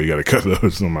they're like, well, you got to cut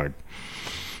those. And I'm like,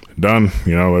 done,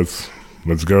 you know, let's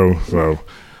go. So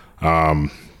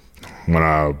when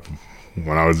I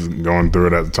was going through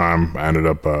it at the time, I ended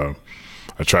up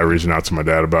I tried reaching out to my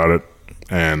dad about it,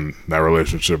 and that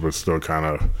relationship was still kind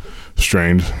of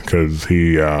strained because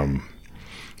he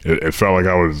it felt like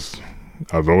I was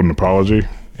owed an apology,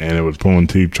 and it was pulling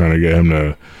teeth trying to get him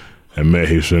to admit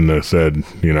he shouldn't have said,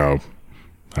 you know,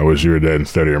 I wish you were dead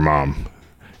instead of your mom.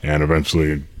 And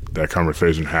eventually that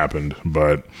conversation happened,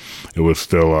 but it was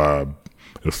still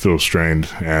strained.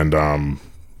 And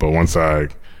but once I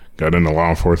got into law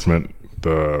enforcement,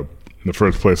 the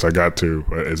first place I got to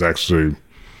is actually,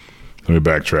 let me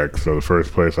backtrack. So the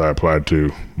first place I applied to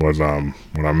was when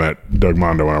I met Doug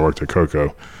Mondo when I worked at Coco.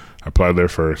 I applied there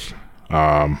first.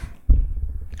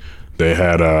 They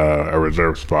had a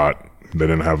reserve spot. They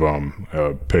didn't have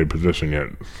a paid position yet.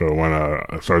 So when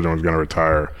a sergeant was going to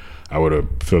retire, I would have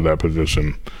filled that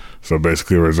position. So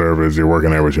basically, a reserve is you're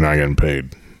working there, but you're not getting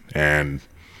paid. And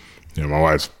you know, my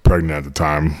wife's pregnant at the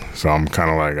time, so I'm kind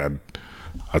of like,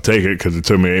 I'll take it because it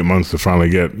took me 8 months to finally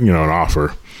get, you know, an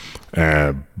offer.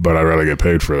 But I'd rather get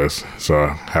paid for this. So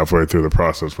halfway through the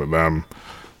process with them,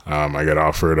 I get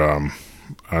offered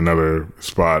another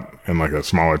spot in like a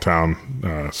smaller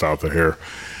town south of here,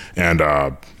 and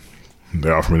they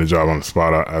offered me the job on the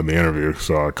spot at the interview.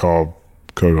 So I called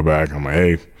Coco back. I'm like,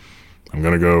 hey, I'm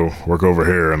gonna go work over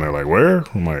here, and they're like, where?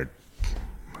 I'm like,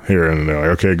 here, and they're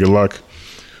like, okay, good luck.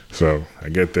 So I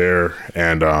get there,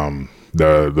 and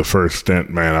the first stint,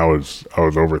 man, I was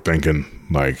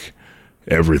overthinking like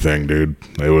everything, dude.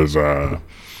 It was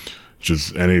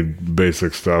just any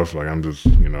basic stuff. Like I'm just,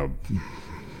 you know,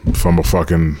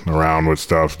 fucking around with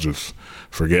stuff, just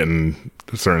forgetting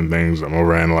certain things. I'm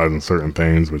overanalyzing certain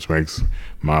things, which makes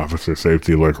my officer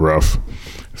safety look rough.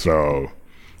 So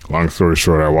long story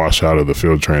short, I washed out of the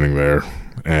field training there,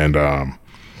 and I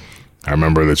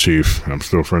remember the chief. I'm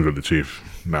still friends with the chief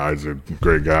now. He's a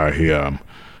great guy.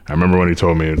 I remember when he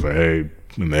told me, he was like, hey,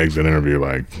 in the exit interview,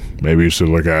 like, maybe you should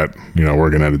look at, you know,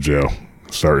 working at a jail,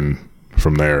 starting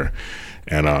from there.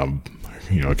 And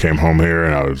you know, came home here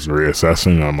and I was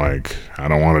reassessing, and I'm like, I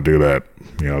don't want to do that.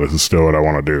 You know, this is still what I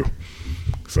want to do.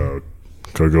 So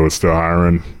Coco was still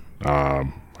hiring. I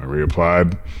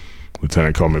reapplied.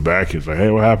 Lieutenant called me back. He's like, hey,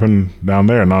 what happened down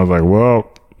there? And I was like,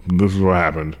 well, this is what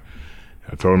happened.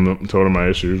 I told him my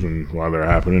issues and why they're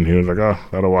happening. He was like, oh,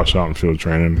 that'll wash out in field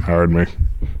training. Hired me.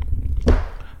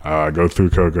 Go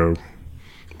through Coco,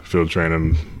 field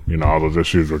training, you know, all those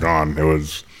issues were gone. It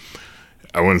was,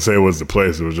 I wouldn't say it was the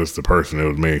place, it was just the person. It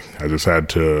was me. I just had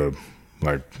to,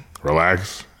 like,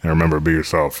 relax and remember, be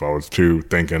yourself. I was too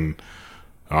thinking,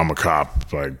 I'm a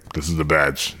cop, like, this is the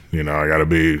badge, you know, I gotta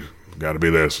be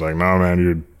this. Like, no,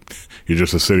 man, you're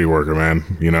just a city worker,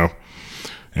 man, you know?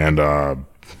 And,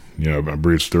 you know, I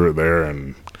breezed through it there,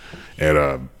 and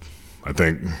I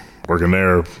think working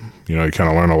there, you know, you kind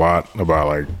of learn a lot about,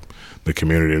 like, the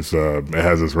community. It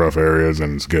has its rough areas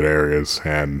and its good areas,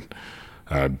 and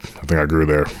I think I grew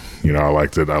there. You know, I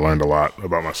liked it. I learned a lot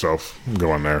about myself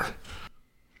going there.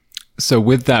 So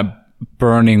with that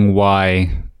burning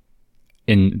why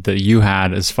that you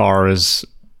had, as far as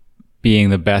being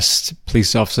the best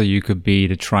police officer you could be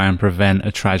to try and prevent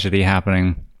a tragedy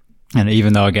happening, and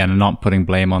even though, again, I'm not putting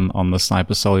blame on the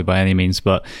sniper solely by any means,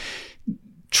 but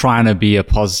trying to be a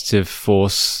positive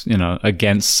force, you know,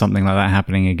 against something like that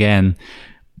happening again,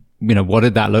 you know, what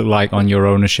did that look like on your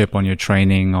ownership, on your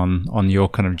training, on your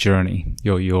kind of journey,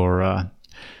 your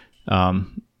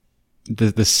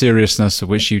the seriousness of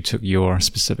which you took your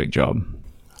specific job?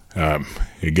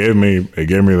 It gave me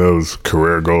those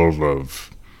career goals of,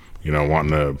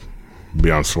 wanting to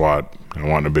be on SWAT and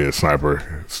wanting to be a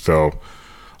sniper. Still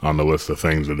on the list of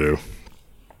things to do.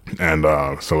 And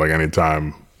so like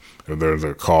anytime if there's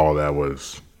a call that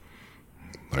was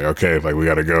like, okay, like we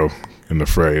got to go in the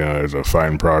fray, there's a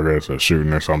fight in progress, a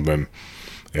shooting or something,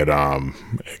 it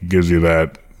gives you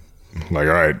that, like,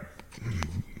 all right,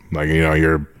 like,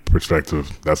 your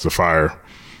perspective, that's the fire,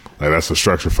 like that's the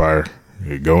structure fire,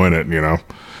 you go in it,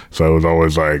 So it was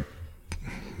always like,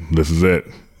 this is it.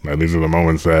 Like, these are the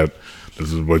moments that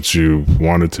this is what you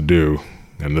wanted to do,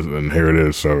 and here it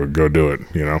is, so go do it,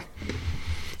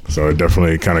 So it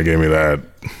definitely kind of gave me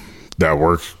that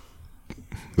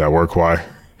work why,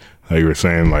 like you were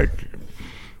saying, like,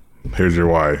 here's your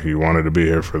why. You wanted to be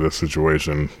here for this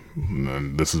situation,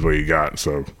 and this is what you got,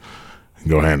 so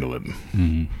go handle it.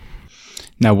 Mm-hmm.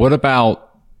 Now, what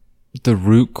about the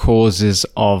root causes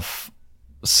of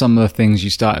some of the things you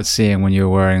started seeing when you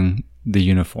were wearing the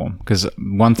uniform? Because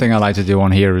one thing I like to do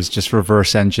on here is just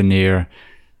reverse engineer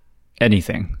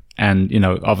anything. And,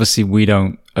 obviously we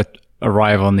don't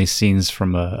arrive on these scenes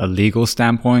from a legal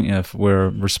standpoint, if we're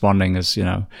responding as,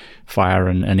 fire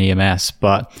and EMS.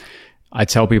 But I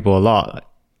tell people a lot,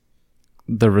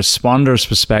 the responder's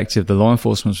perspective, the law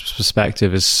enforcement's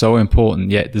perspective is so important,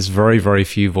 yet there's very, very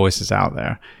few voices out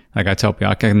there. Like I tell people,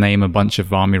 I can name a bunch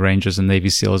of Army Rangers and Navy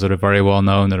SEALs that are very well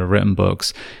known, that have written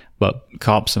books, but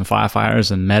cops and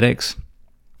firefighters and medics,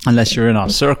 unless you're in our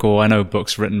circle, I know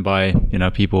books written by,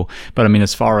 people, but I mean,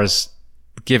 as far as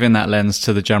giving that lens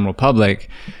to the general public,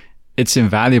 it's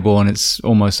invaluable and it's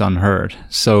almost unheard.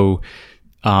 So,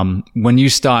 when you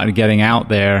started getting out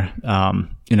there,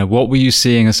 what were you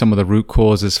seeing as some of the root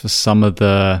causes for some of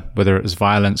the, whether it was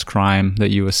violence, crime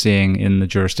that you were seeing in the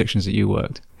jurisdictions that you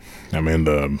worked? I mean,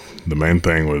 the main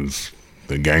thing was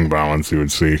the gang violence you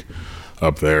would see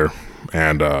up there,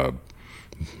 and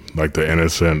like the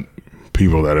innocent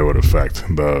people that it would affect,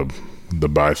 the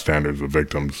bystanders, the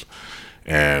victims.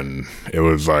 And it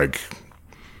was like,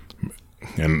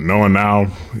 and knowing now,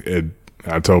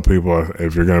 I tell people,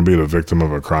 if you're going to be the victim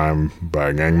of a crime by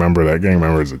a gang member, that gang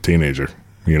member is a teenager.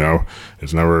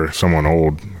 It's never someone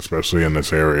old, especially in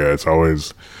this area. It's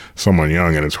always someone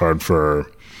young, and it's hard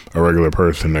for a regular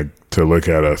person to look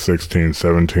at a 16,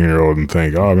 17-year-old and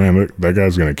think, oh man, look, that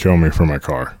guy's going to kill me for my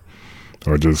car,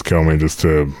 or just kill me just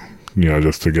to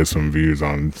get some views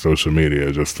on social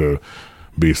media, just to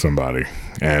be somebody.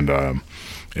 And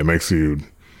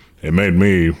it made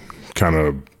me kind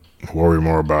of worry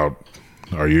more about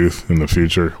our youth in the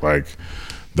future. Like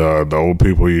the old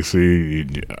people you see,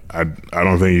 I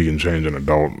don't think you can change an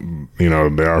adult. They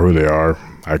are who they are.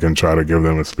 I can try to give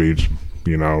them a speech,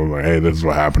 like, hey, this is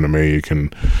what happened to me. You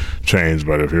can change,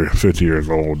 but if you're 50 years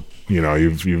old,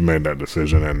 you've made that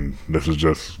decision, and this is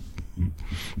just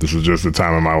the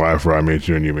time in my life where I meet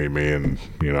you and you meet me, and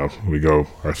we go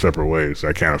our separate ways.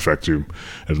 I can't affect you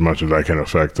as much as I can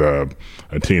affect a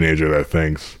teenager that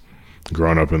thinks,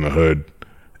 growing up in the hood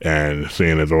and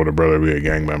seeing his older brother be a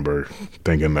gang member,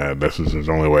 thinking that this is his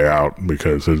only way out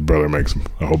because his brother makes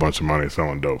a whole bunch of money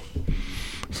selling dope.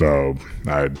 So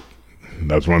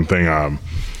that's one thing I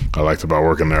liked about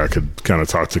working there. I could kind of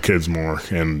talk to kids more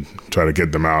and try to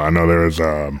get them out. I know there was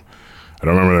I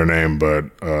don't remember their name, but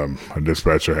a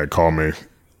dispatcher had called me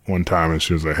one time, and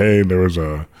she was like, hey, there was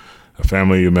a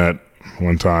family you met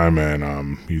one time,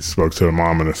 and he spoke to the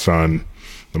mom and the son.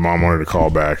 The mom wanted to call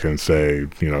back and say,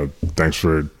 thanks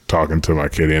for talking to my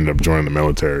kid. He ended up joining the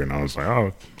military. And I was like,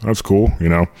 oh, that's cool.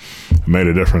 It made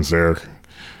a difference there.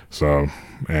 So,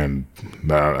 and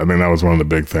I think that was one of the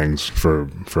big things for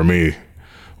me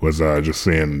was just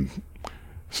seeing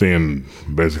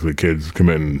basically kids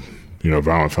committing,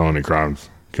 violent felony crimes,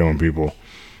 killing people,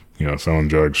 selling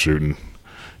drugs, shooting.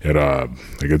 It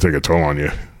could take a toll on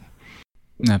you.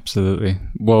 Absolutely.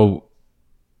 Well,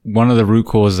 one of the root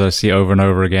causes I see over and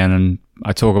over again, and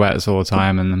I talk about this all the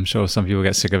time, and I'm sure some people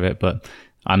get sick of it, but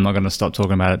I'm not going to stop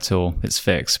talking about it till it's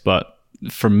fixed. But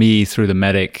for me, through the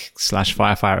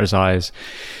medic/firefighter's eyes,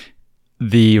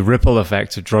 the ripple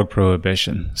effect of drug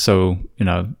prohibition. So,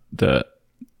 the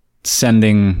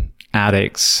sending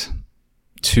addicts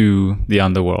to the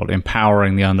underworld,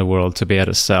 empowering the underworld to be able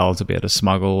to sell, to be able to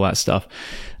smuggle, all that stuff.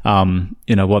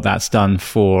 What that's done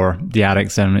for the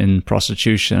addicts in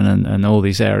prostitution and all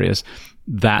these areas.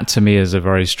 That to me is a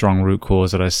very strong root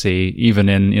cause that I see even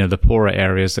in, the poorer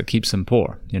areas that keeps them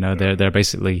poor. They're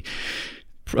basically,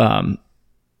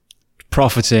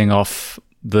 profiting off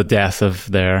the death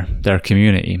of their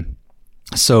community.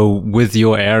 So with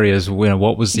your areas,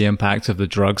 what was the impact of the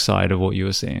drug side of what you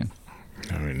were seeing?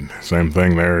 I mean, same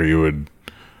thing there. You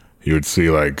would see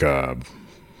like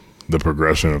the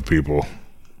progression of people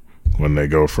when they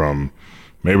go from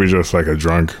maybe just like a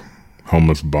drunk,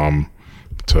 homeless bum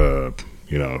to,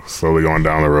 you know, slowly going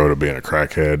down the road of being a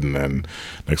crackhead, and then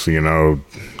next thing you know,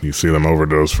 you see them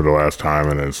overdose for the last time,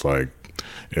 and it's like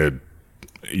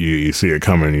you see it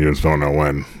coming, you just don't know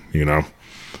when, you know.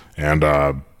 And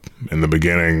in the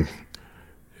beginning,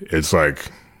 it's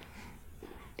like,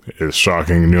 it's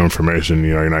shocking new information.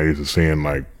 You know, you're not used to seeing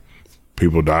like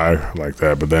people die like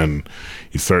that, but then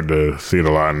you start to see it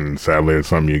a lot, and sadly it's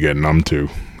something you get numb to,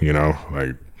 you know.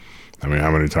 Like, I mean,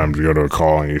 how many times you go to a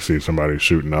call and you see somebody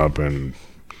shooting up, and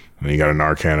you got a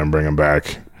Narcan and bring them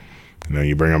back, and then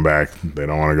you bring them back, they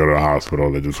don't want to go to the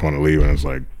hospital, they just want to leave, and it's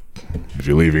like, if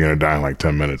you leave, you're going to die in like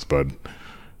 10 minutes, bud.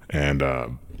 And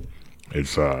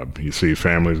it's you see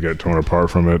families get torn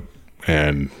apart from it,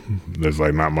 and there's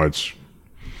like not much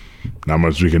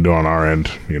we can do on our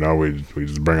end, you know. We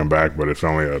just bring them back, but it's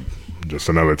only just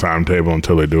another timetable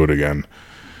until they do it again.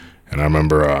 And I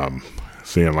remember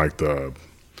seeing like there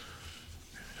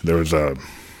was a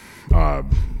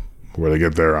where they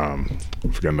get their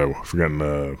forgetting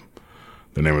the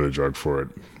name of the drug for it,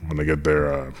 when they get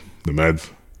their the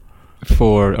meds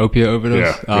for opiate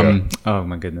overdose. Yeah. Oh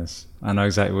my goodness, I know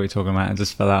exactly what you're talking about. It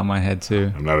just fell out of my head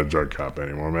too. I'm not a drug cop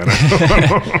anymore, man.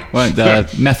 Well, the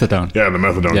methadone. Yeah, the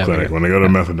methadone clinic. Okay. When they go to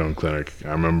the methadone clinic, I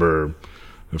remember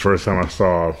the first time I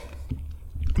saw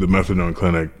the methadone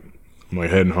clinic, I'm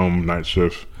like heading home night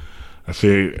shift. I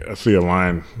see a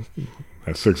line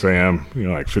at 6 a.m., you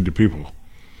know, like 50 people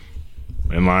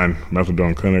in line,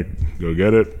 methadone clinic, go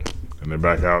get it, and they're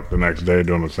back out the next day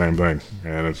doing the same thing.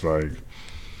 And it's like,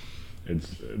 it's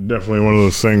definitely one of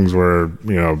those things where,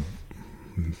 you know,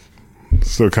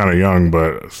 still kind of young,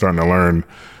 but starting to learn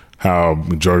how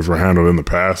drugs were handled in the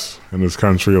past in this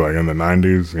country, like in the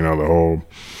 90s, you know, the whole,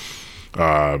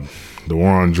 the war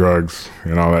on drugs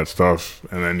and all that stuff.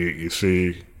 And then you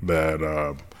see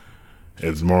that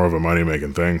it's more of a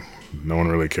money-making thing. No one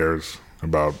really cares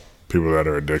about people that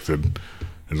are addicted.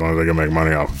 As long as they can make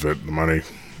money off of it, the money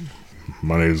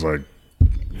is like,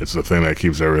 it's the thing that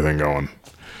keeps everything going.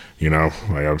 You know,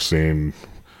 like I've seen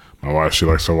my wife, she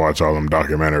likes to watch all them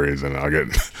documentaries, and I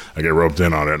get roped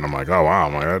in on it, and I'm like, oh wow,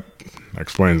 I'm like, that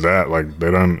explains that. Like,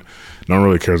 no one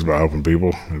really cares about helping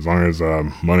people. As long as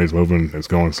money's moving, it's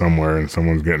going somewhere, and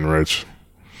someone's getting rich,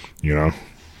 you know?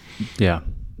 Yeah.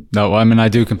 No, I mean, I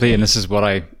do completely, and this is what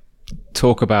I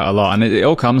talk about a lot, and it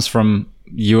all comes from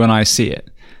you and I see it.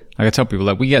 Like I tell people,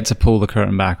 like, we get to pull the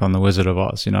curtain back on the Wizard of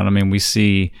Oz, you know what I mean? We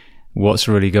see what's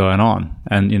really going on.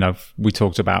 And, you know, we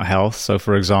talked about health. So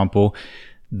for example,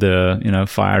 the, you know,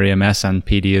 fire EMS and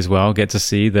PD as well get to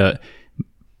see that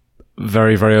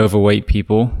very, very overweight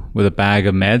people with a bag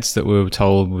of meds that we were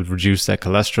told would reduce their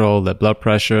cholesterol, their blood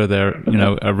pressure, their, you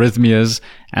know, arrhythmias,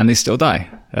 and they still die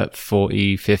at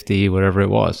 40, 50, whatever it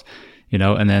was, you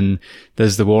know. And then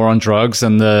there's the war on drugs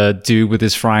and the dude with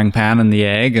his frying pan and the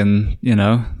egg, and, you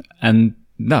know, and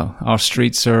no, our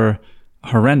streets are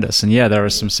horrendous. And yeah, there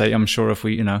are some say, I'm sure if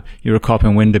we, you know, you're a cop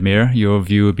in Windermere, your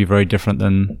view would be very different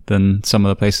than some of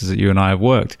the places that you and I have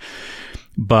worked.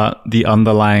 But the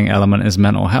underlying element is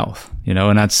mental health, you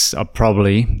know, and that's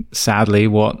probably, sadly,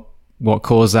 what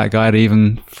caused that guy to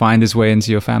even find his way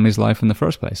into your family's life in the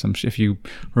first place. I'm sure if you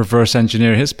reverse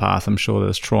engineer his path, I'm sure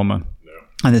there's trauma. Yeah.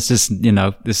 And it's just, you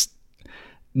know, this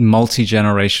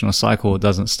multi-generational cycle that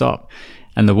doesn't stop.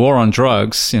 And the war on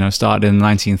drugs, you know, started in the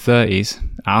 1930s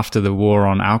after the war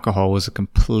on alcohol was a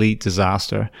complete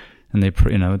disaster, and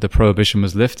the prohibition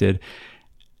was lifted.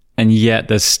 And yet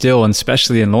there's still, and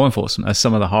especially in law enforcement, as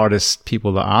some of the hardest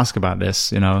people that ask about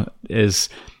this, you know, is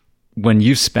when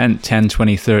you've spent 10,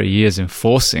 20, 30 years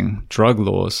enforcing drug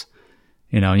laws,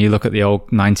 you know, and you look at the old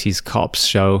 90s Cops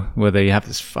show where they have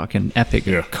this fucking epic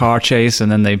car chase,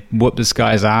 and then they whoop this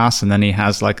guy's ass, and then he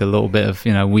has like a little bit of,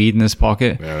 you know, weed in his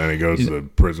pocket. Yeah, and then he goes to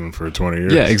prison for 20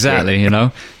 years. Yeah, exactly, you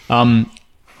know.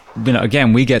 You know,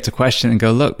 again, we get to question and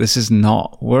go, look, this is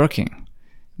not working.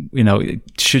 You know,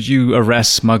 should you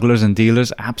arrest smugglers and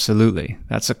dealers? Absolutely.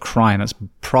 That's a crime. That's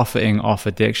profiting off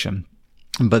addiction.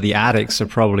 But the addicts are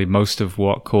probably most of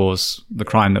what cause the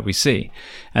crime that we see.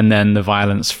 And then the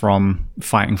violence from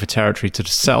fighting for territory to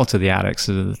sell to the addicts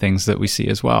are the things that we see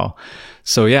as well.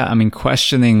 So yeah, I mean,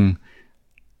 questioning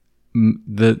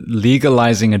the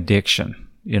legalizing addiction,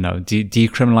 you know,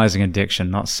 decriminalizing addiction,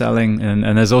 not selling.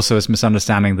 And there's also this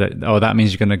misunderstanding that, oh, that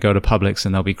means you're going to go to Publix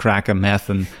and there'll be crack and meth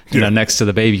and, you know, next to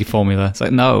the baby formula. It's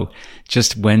like, no,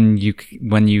 just when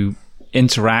you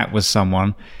interact with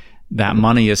someone, that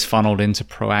money is funneled into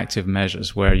proactive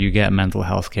measures where you get mental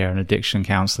health care and addiction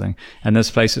counseling. And there's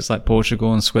places like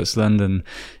Portugal and Switzerland and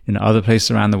other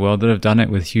places around the world that have done it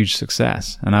with huge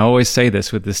success. And I always say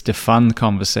this with this defund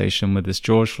conversation, with this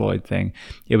George Floyd thing,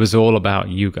 it was all about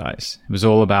you guys. It was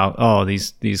all about,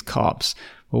 these cops.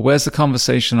 Well, where's the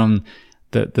conversation on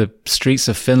the streets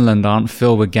of Finland aren't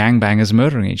filled with gangbangers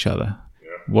murdering each other? Yeah.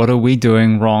 What are we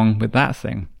doing wrong with that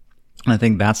thing? And I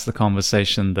think that's the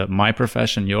conversation that my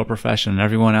profession, your profession, and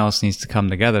everyone else needs to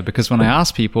come together. Because when I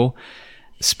ask people,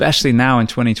 especially now in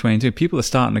 2022, people are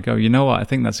starting to go, you know what, I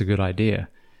think that's a good idea.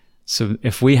 So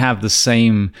if we have the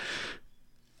same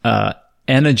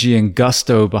energy and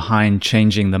gusto behind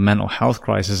changing the mental health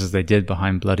crisis as they did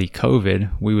behind bloody COVID,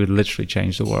 we would literally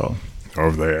change the world. Or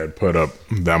if they had put up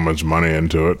that much money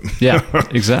into it. Yeah,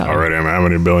 exactly. Already, I mean, how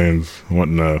many billions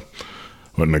went into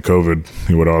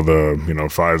COVID with all the,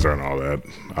 Pfizer and all that.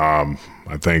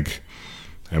 I think,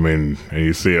 and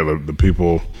you see the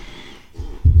people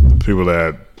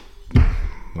that,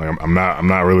 like, I'm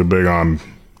not really big on,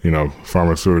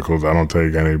 pharmaceuticals. I don't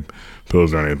take any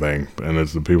pills or anything. And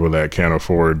it's the people that can't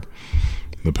afford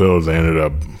the pills, they ended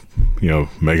up,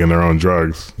 making their own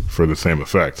drugs for the same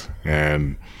effect.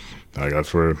 And like,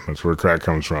 that's where crack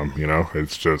comes from.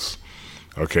 It's just,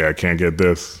 okay, I can't get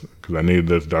this because I need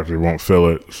this. Doctor won't fill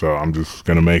it, so I'm just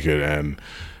gonna make it. And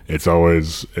it's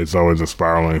always a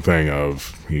spiraling thing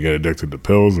of you get addicted to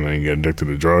pills and then you get addicted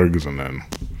to drugs, and then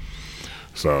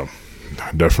so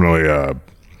definitely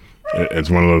it's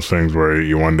one of those things where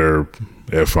you wonder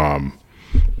if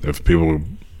people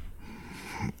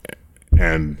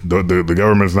and the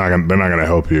government's they're not gonna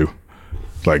help you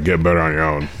like get better on your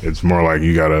own. It's more like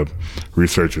you gotta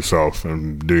research yourself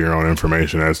and do your own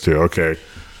information as to, okay,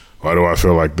 why do I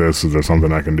feel like this? Is there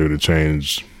something I can do to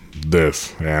change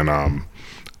this? And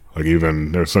like,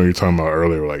 even there's something you're talking about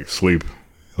earlier, like sleep,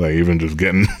 like even just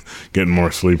getting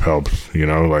more sleep helps,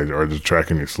 like, or just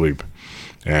tracking your sleep.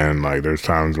 And like, there's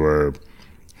times where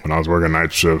when I was working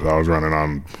night shift, I was running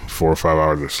on 4 or 5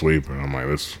 hours of sleep, and I'm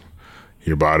like,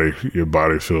 your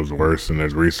body feels worse. And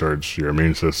there's research, your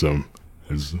immune system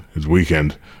is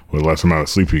weakened with less amount of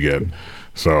sleep you get.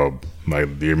 So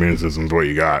like, the immune system is what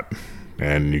you got,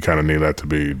 and you kind of need that to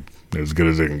be as good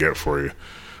as it can get for you.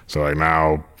 So like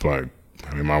now, like,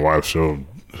 my wife,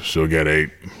 she'll get 8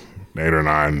 or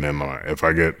 9, and if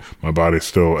I get, my body's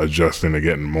still adjusting to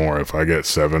getting more. If I get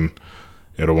 7,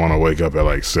 it'll want to wake up at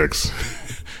like 6,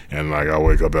 and like I'll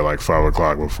wake up at like 5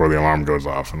 o'clock before the alarm goes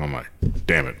off, and I'm like,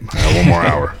 damn it, I have 1 more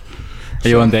hour. Are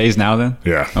you on days now then?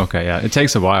 Yeah. Okay, yeah. It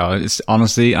takes a while. It's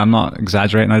honestly, I'm not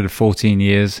exaggerating. I did 14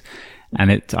 years,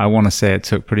 and I want to say it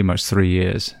took pretty much 3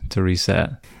 years to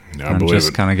reset. Yeah, I'm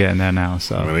just kind of getting there now.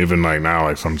 So even like now,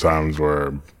 like sometimes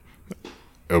where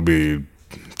it'll be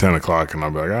 10 o'clock and I'll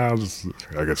be like,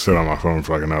 I could sit on my phone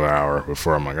for like another hour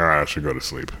before I'm like, all right, I should go to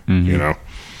sleep.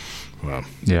 Well,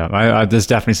 yeah, I there's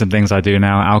definitely some things I do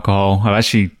now. Alcohol. I've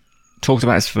actually talked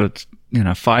about this for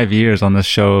 5 years on this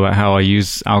show about how I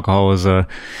use alcohol as a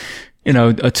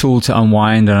tool to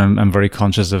unwind, and I'm very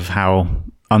conscious of how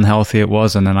unhealthy it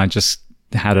was. And then I just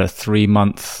had a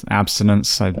 3-month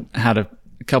abstinence. I had a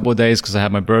couple of days because I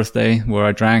had my birthday where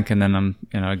I drank, and then I'm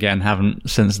again haven't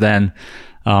since then.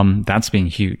 That's been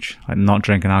huge. Like, not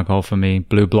drinking alcohol for me.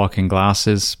 Blue blocking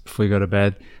glasses before you go to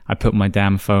bed. I put my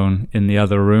damn phone in the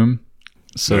other room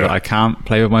so that I can't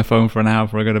play with my phone for an hour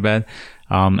before I go to bed.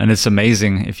 And it's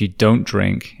amazing if you don't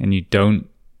drink and you don't,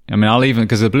 I'll even,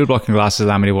 because the blue blocking glasses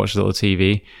allow me to watch a little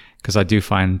TV, because I do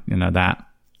find, that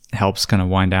helps kind of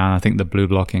wind down. I think the blue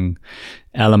blocking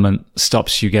element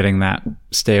stops you getting that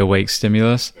stay awake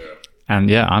stimulus. Yeah. And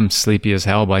yeah, I'm sleepy as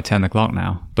hell by 10 o'clock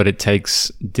now, but it takes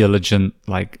diligent,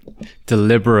 like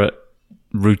deliberate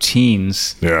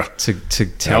routines to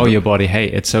tell your body, hey,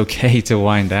 it's okay to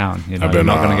wind down. You're not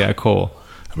going to get a call.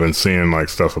 I've been seeing like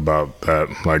stuff about that,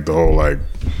 like the whole like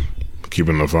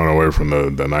keeping the phone away from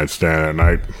the nightstand at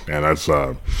night, and that's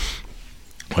like,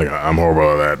 I'm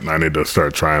horrible at that, and I need to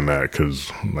start trying that,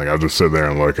 because like I'll just sit there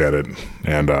and look at it,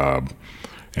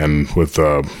 and with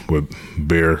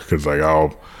beer, because like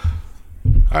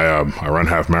I run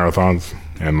half marathons,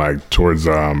 and like towards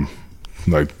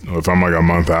like if I'm like a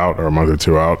month out or a month or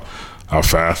 2 out, I'll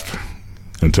fast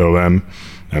until then.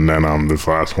 And then this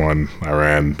last one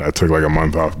I took like a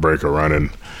month off break of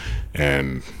running,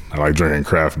 and I like drinking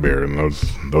craft beer, and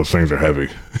those things are heavy.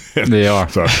 They are.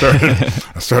 So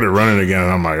I started running again,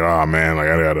 and I'm like, oh man, like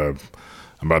I'm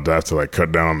about to have to like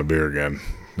cut down on the beer again.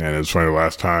 And it's funny, the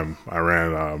last time I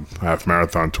ran a half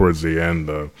marathon, towards the end,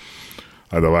 the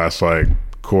last like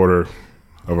quarter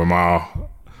of a mile,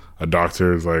 a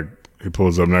doctor is like, he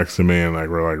pulls up next to me, and like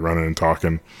we're like running and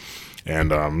talking,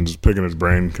 And just picking his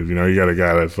brain because, you know, you got a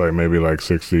guy that's like maybe like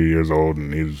 60 years old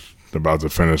and he's about to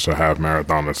finish a half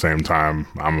marathon the same time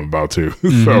I'm about to.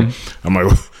 So I'm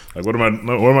like, what am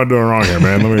I doing wrong here,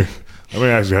 man? Let me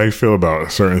ask you how you feel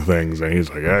about certain things. And he's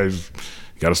like, yeah, you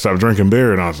got to stop drinking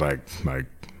beer. And I was like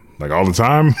all the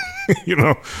time, you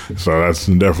know? So that's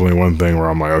definitely one thing where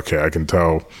I'm like, okay, I can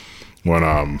tell when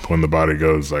the body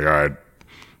goes like, all right,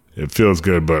 it feels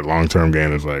good, but long-term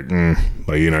gain is like, you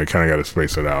know, you kind of got to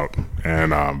space it out.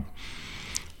 And,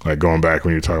 like going back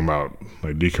when you're talking about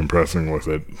like decompressing with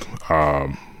it,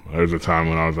 there was a time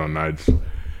when I was on nights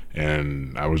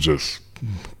and I was just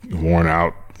worn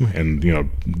out and, you know,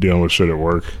 dealing with shit at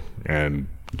work and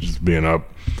just being up.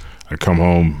 I come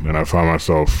home and I find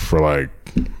myself for like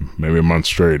maybe a month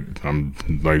straight, I'm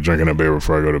like drinking a beer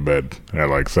before I go to bed at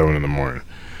like 7 a.m.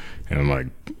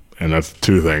 And that's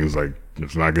two things, like,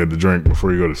 it's not good to drink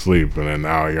before you go to sleep, and then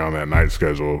now you're on that night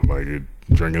schedule, like you're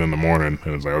drinking in the morning,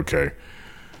 and it's like, okay,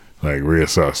 like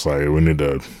reassess, like we need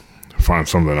to find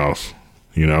something else,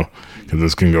 you know, because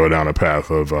this can go down a path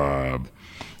of,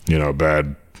 you know,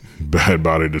 bad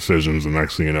body decisions, and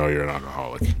next thing you know, you're an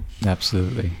alcoholic.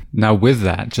 Absolutely. Now with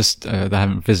that, just I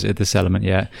haven't visited this element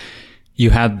yet. You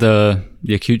had the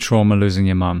acute trauma losing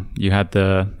your mum. You had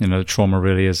the trauma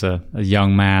really as a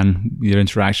young man, your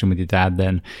interaction with your dad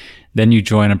then you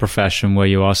join a profession where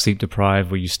you are sleep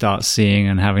deprived, where you start seeing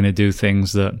and having to do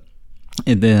things that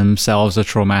in themselves are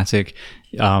traumatic.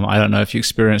 I don't know if you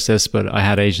experienced this, but I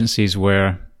had agencies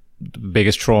where the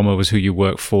biggest trauma was who you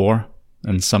work for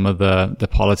and some of the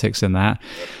politics in that.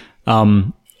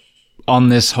 On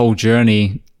this whole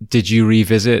journey, did you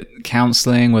revisit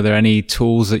counseling? Were there any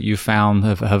tools that you found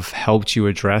have helped you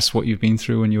address what you've been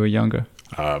through when you were younger?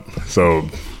 So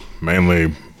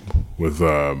mainly with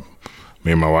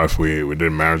me and my wife, we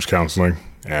did marriage counseling,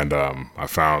 and I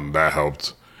found that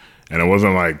helped. And it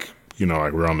wasn't like, you know,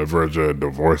 like we're on the verge of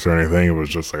divorce or anything. It was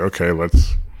just like, okay,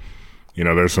 let's, you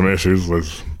know, there's some issues.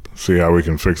 Let's see how we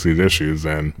can fix these issues.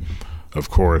 And of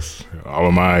course, all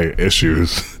of my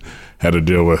issues had to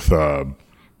deal with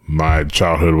my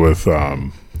childhood with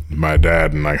my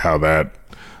dad and like how that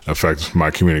affects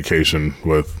my communication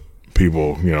with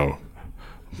people, you know,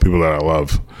 people that I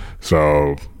love.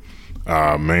 So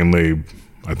mainly,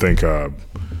 I think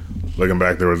looking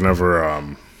back, there was never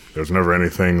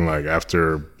anything like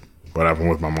after what happened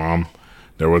with my mom.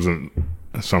 There wasn't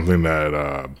something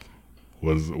that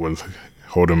was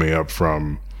holding me up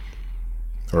from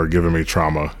or giving me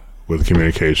trauma with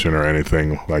communication or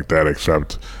anything like that,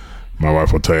 except my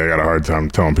wife will tell you I got a hard time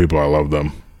telling people I love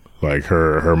them. Like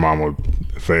her mom would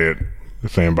say it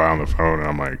saying bye on the phone, and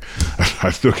I'm like, I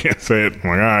still can't say it. I'm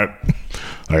like, all right.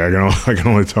 Like I can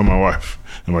only tell my wife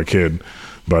and my kid.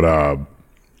 But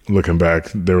looking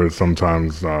back, there was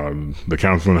sometimes the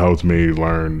counseling helped me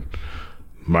learn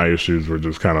my issues were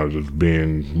just kind of just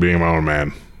being my own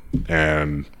man.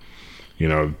 And, you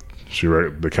know,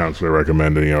 the counselor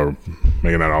recommended, you know,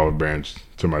 making that olive branch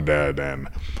to my dad. And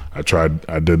I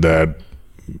did that.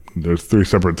 There's 3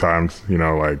 separate times, you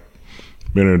know, like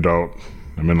being an adult,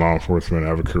 I'm in law enforcement, I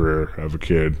have a career, I have a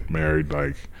kid, married,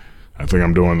 like, I think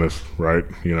I'm doing this right,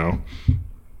 you know?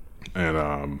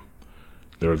 And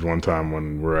there was one time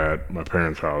when we're at my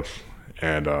parents' house,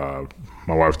 and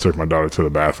my wife took my daughter to the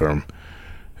bathroom,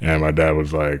 and my dad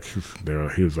was like,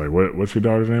 he was like, what's your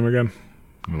daughter's name again?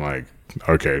 I'm like,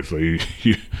 okay, so you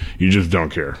just don't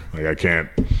care. Like, I can't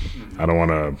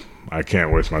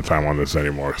waste my time on this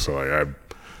anymore. So like,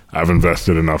 I've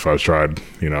invested enough. I've tried,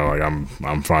 you know, like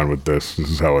I'm fine with this. This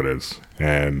is how it is.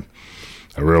 And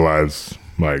I realized,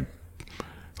 like,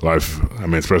 life, I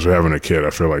mean, especially having a kid, I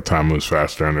feel like time moves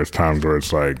faster, and there's times where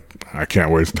it's like, I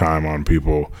can't waste time on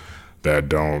people that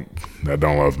don't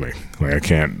love me. Like, I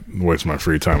can't waste my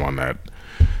free time on that.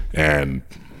 And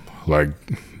like,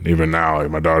 even now,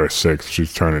 like, my daughter's 6,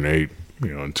 she's turning 8,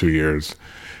 you know, in 2 years.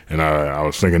 And I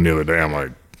was thinking the other day, I'm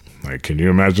like, can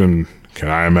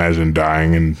I imagine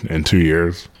dying in 2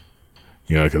 years?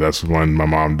 You know, because that's when my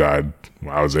mom died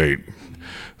when I was 8.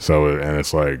 So, and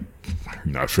it's like,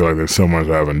 you know, I feel like there's so much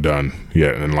I haven't done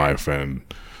yet in life, and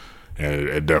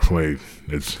it definitely,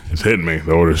 it's hitting me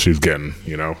the older she's getting,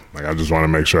 you know? Like, I just want to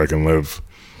make sure I can live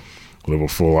a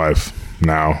full life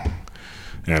now.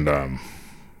 And,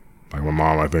 like, my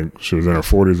mom, I think she was in her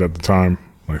 40s at the time.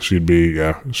 Like, she's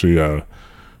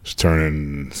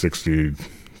turning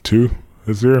 62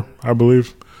 this year, I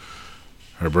believe.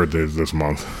 Her birthday is this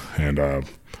month. And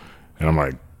I'm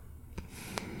like,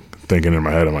 thinking in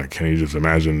my head, I'm like, can you just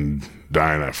imagine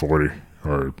dying at 40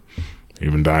 or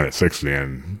even dying at 60?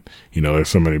 And, you know, there's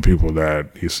so many people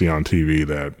that you see on TV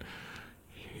that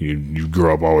you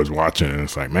grow up always watching, and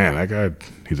it's like, man, that guy,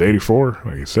 he's 84,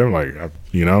 like he's 7, like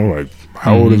you know, like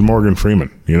how old is Morgan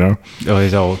Freeman? You know? Oh,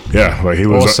 he's old. Yeah, like he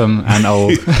was awesome and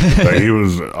old. Like he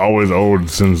was always old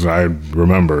since I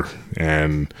remember,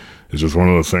 and it's just one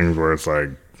of those things where it's like,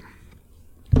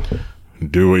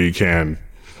 do what you can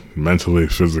mentally,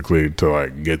 physically to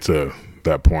like get to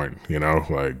that point. You know,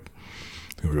 like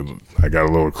I got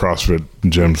a little CrossFit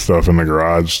gym stuff in the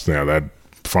garage. You know, that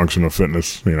functional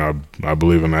fitness, you know, I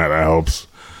believe in that. That helps.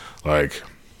 Like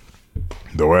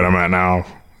the weight I'm at now,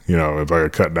 you know, if I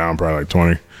could cut down probably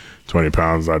like 20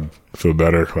 pounds, I'd feel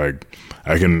better. Like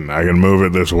I can move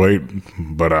at this weight,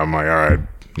 but I'm like, all right,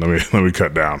 let me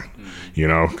cut down, you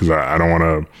know, because I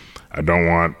don't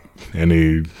want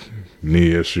any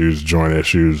knee issues, joint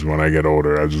issues when I get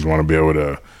older. I just want to be able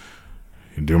to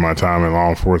do my time in law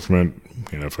enforcement.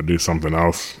 You know, if I do something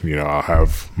else, you know, I'll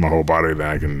have my whole body that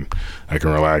I can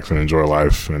relax and enjoy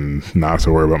life and not have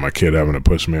to worry about my kid having to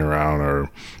push me around or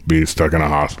be stuck in a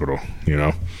hospital, you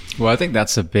know? Well, I think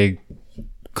that's a big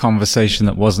conversation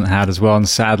that wasn't had as well. And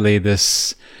sadly,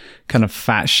 this kind of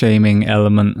fat shaming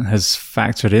element has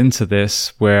factored into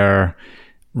this, where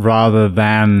rather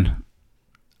than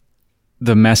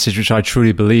the message, which I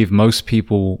truly believe most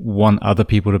people want other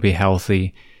people to be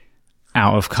healthy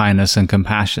out of kindness and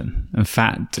compassion. In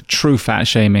fact, true fat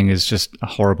shaming is just a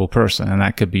horrible person, and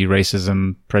that could be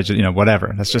racism, prejudice, you know,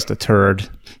 whatever. That's just a turd,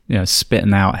 you know,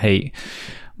 spitting out hate.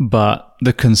 But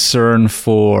the concern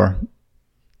for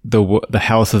the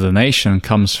health of the nation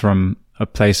comes from a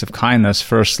place of kindness.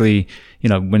 Firstly, you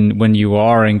know, when you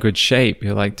are in good shape,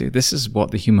 you're like, dude, this is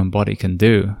what the human body can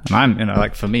do. And I'm, you know,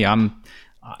 like for me, I'm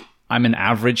in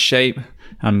average shape.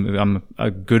 I'm a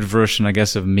good version, I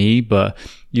guess, of me, but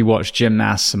you watch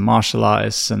gymnasts and martial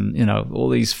artists and, you know, all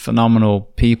these phenomenal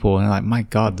people, and like, my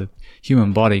God, the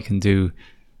human body can do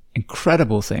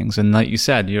incredible things. And like you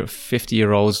said, you're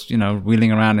 50-year-olds, you know,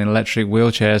 wheeling around in electric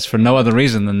wheelchairs for no other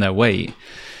reason than their weight.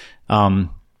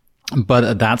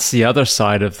 But that's the other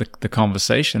side of the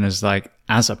conversation, is like,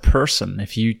 as a person,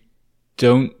 if you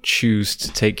don't choose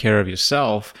to take care of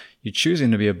yourself, you're choosing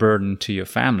to be a burden to your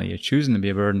family. You're choosing to be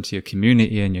a burden to your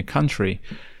community and your country.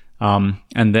 And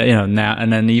then, you know, now,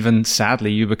 and then even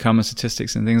sadly, you become a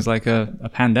statistics in things like a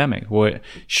pandemic, where it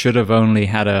should have only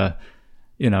had a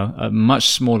much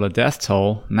smaller death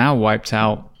toll, now wiped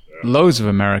out loads of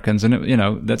Americans. And, you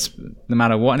know, that's, no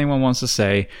matter what anyone wants to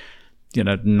say, you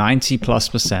know,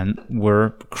 90+%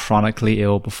 were chronically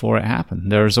ill before it happened.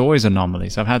 There's always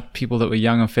anomalies. I've had people that were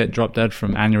young and fit drop dead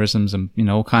from aneurysms and, you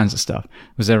know, all kinds of stuff.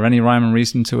 Was there any rhyme and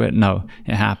reason to it? No,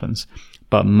 it happens.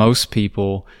 But most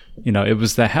people, you know, it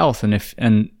was their health.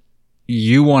 And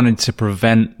you wanted to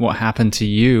prevent what happened to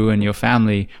you and your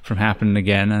family from happening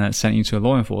again, and it sent you to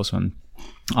law enforcement.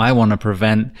 I want to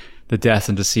prevent the death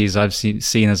and disease I've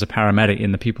seen as a paramedic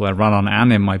in the people I run on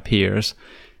and in my peers.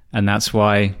 And that's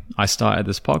why I started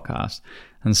this podcast.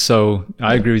 And so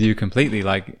I agree with you completely.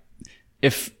 Like,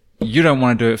 if you don't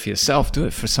want to do it for yourself, do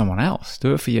it for someone else.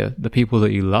 Do it for the people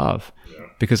that you love. Yeah.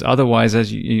 Because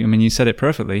otherwise, you said it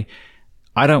perfectly.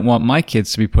 I don't want my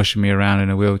kids to be pushing me around in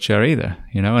a wheelchair either,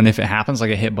 you know? And if it happens, I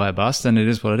get hit by a bus, then it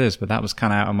is what it is. But that was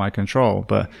kind of out of my control.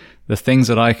 But the things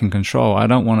that I can control, I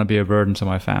don't want to be a burden to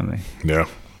my family. Yeah.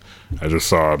 I just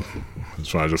saw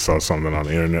something on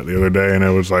the internet the other day, and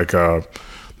it was like,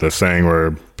 the saying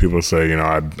where people say, you know,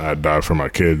 I'd die for my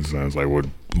kids, and I was like,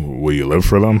 will you live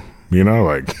for them? You know,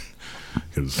 like,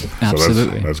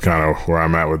 absolutely. So that's kind of where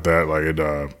I'm at with that. Like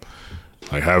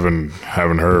like having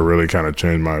her really kind of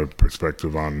changed my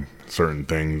perspective on certain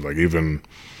things. Like even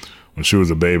when she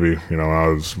was a baby, you know, I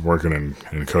was working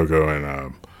in Cocoa,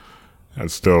 and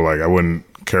I'd still, like, I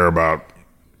wouldn't care about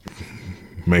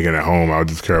making it home. I would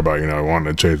just care about, you know,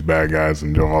 wanting to chase bad guys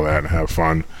and do all that and have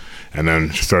fun. And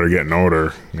then she started getting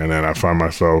older, and then I find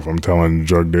myself, I'm telling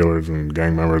drug dealers and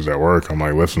gang members at work, I'm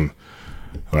like, listen,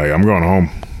 like, I'm going home.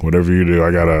 Whatever you do,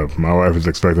 my wife is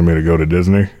expecting me to go to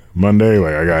Disney Monday.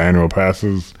 Like, I got annual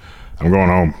passes. I'm going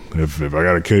home. If I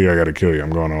got to kill you, I got to kill you. I'm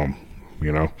going home,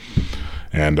 you know?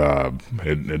 And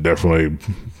it definitely,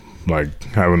 like,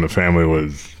 having the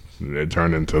family it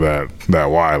turned into that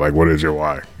why. Like, what is your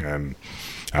why? And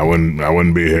I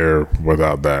wouldn't be here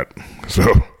without that. So...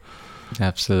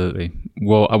 Absolutely.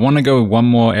 Well, I want to go one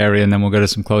more area and then we'll go to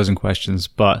some closing questions.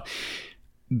 But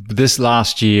this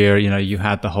last year, you know, you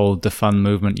had the whole defund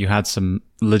movement. You had some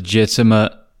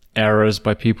legitimate errors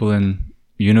by people in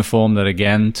uniform that,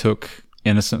 again, took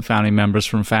innocent family members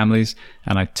from families.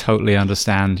 And I totally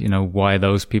understand, you know, why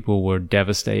those people were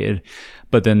devastated.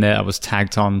 But then I was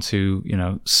tagged on to, you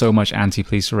know, so much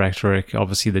anti-police rhetoric.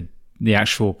 Obviously, the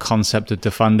actual concept of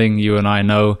defunding. You and I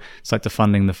know it's like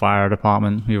defunding the fire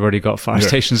department. We've already got fire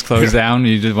stations closed down.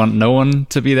 You just want no one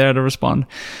to be there to respond.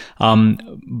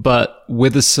 But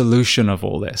with the solution of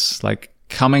all this, like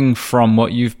coming from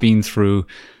what you've been through,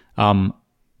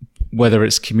 whether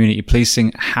it's community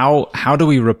policing, how do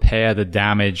we repair the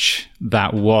damage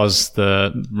that was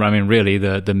the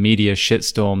media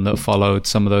shitstorm that followed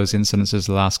some of those incidences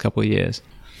the last couple of years?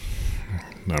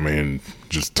 I mean,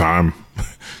 just time.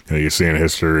 You see in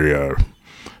history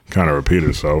kind of repeat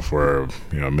itself where,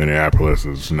 Minneapolis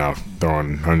is now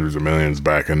throwing hundreds of millions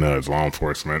back into its law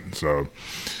enforcement. So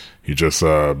you just,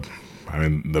 the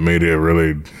media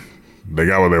really, they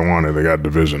got what they wanted. They got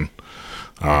division.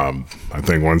 I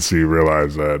think once you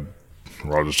realize that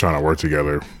we're all just trying to work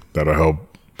together, that'll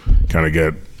help kind of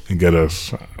get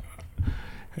us.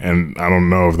 And I don't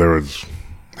know if there was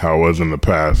how it was in the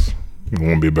past. It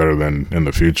won't be better than in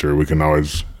the future. We can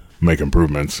always make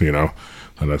improvements, and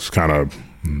that's kind of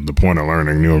the point of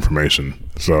learning new information.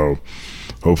 So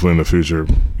hopefully in the future,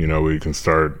 we can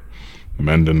start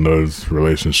mending those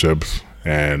relationships.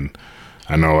 And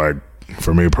I know, like,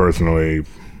 for me personally,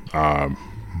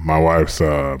 my wife's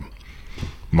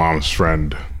mom's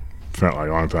friend, like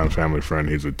longtime family friend,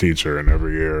 he's a teacher, and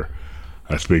every year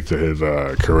I speak to his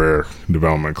career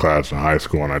development class in high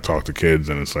school, and I talk to kids,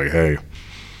 and it's like, hey,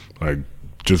 like,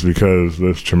 just because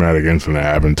this traumatic incident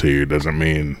happened to you doesn't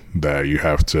mean that you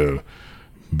have to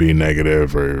be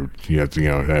negative or you have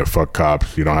to, fuck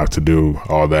cops. You don't have to do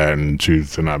all that and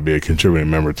choose to not be a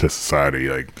contributing member to society.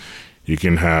 Like, you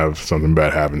can have something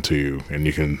bad happen to you, and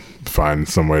you can find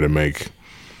some way to make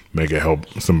it help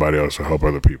somebody else or help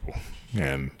other people.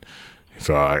 And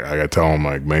so I gotta tell them,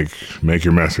 like, make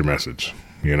your mess your message,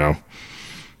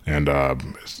 And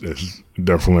it's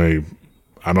definitely.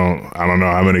 I don't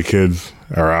know how many kids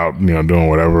are out, doing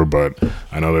whatever, but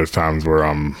I know there's times where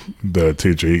the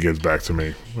teacher, he gets back to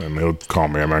me and he'll call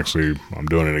me. I'm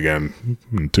doing it again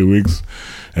in 2 weeks,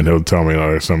 and he'll tell me,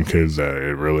 there's some kids that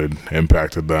it really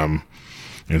impacted them.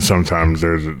 And sometimes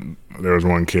there was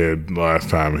one kid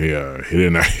last time, he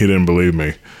didn't believe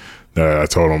me that I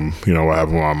told him, what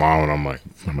happened with my mom, and I'm like,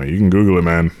 you can Google it,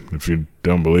 man, if you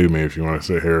don't believe me, if you want to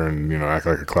sit here and, act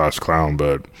like a class clown,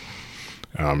 but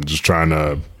I'm just trying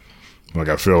to, like,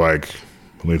 I feel like,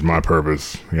 at least my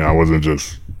purpose, I wasn't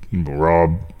just, we're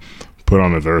all put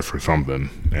on this earth for something.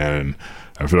 And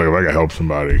I feel like if I could help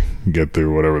somebody get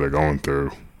through whatever they're going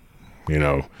through,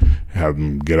 have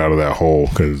them get out of that hole.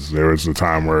 Because there was a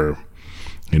time where,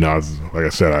 like I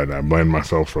said, I blamed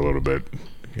myself for a little bit.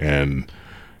 And,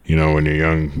 when you're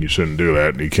young, you shouldn't do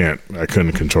that. I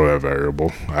couldn't control that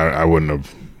variable. I wouldn't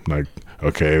have, like,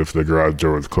 okay, if the garage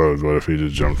door was closed, what if he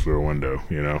just jumps through a window,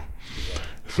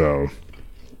 So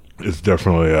it's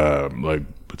definitely, like,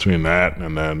 between that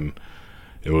and then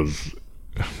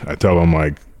I tell them,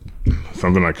 like,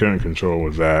 something I couldn't control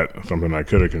was that. Something I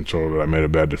could have controlled that I made a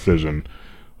bad decision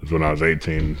was when I was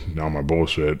 18, all my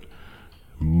bullshit.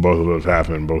 Both of those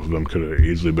happened. Both of them could have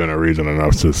easily been a reason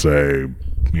enough to say,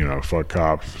 fuck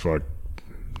cops, fuck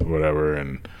whatever,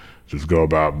 and just go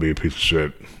about, be a piece of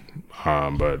shit.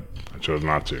 But I chose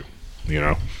not to,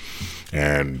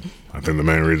 and I think the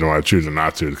main reason why I choose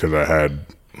not to is because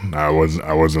I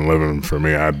wasn't living for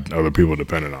me. I had other people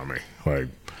dependent on me. Like,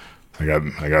 I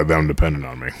got them dependent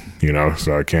on me,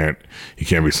 so you can't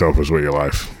be selfish with your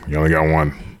life. You only got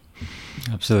one.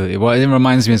 Absolutely. Well, it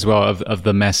reminds me as well of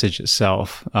the message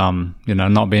itself,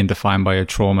 not being defined by your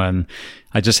trauma. And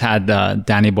I just had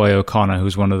Danny Boy O'Connor,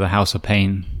 who's one of the House of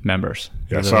Pain members.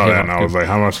 Yeah, I saw that, and I was like,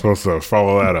 how am I supposed to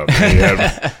follow that up?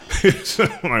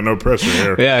 Like, no pressure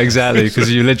here. Yeah, exactly,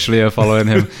 because you literally are following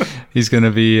him. He's going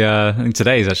to be, I think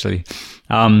today's actually.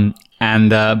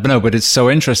 But it's so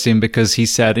interesting because he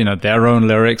said, their own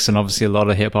lyrics and obviously a lot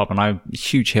of hip hop, and I'm a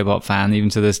huge hip hop fan even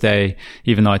to this day,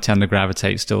 even though I tend to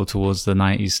gravitate still towards the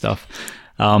 90s stuff.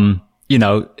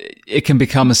 It can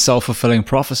become a self-fulfilling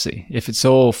prophecy if it's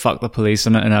all fuck the police.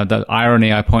 And the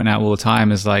irony I point out all the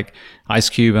time is, like, Ice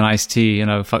Cube and Ice-T,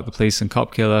 fuck the police and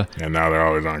cop killer. And now they're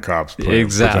always on cops.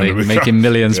 Exactly. Making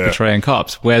millions portraying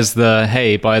cops. Where's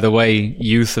hey, by the way,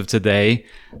 youth of today,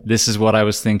 this is what I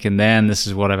was thinking then. This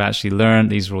is what I've actually learned.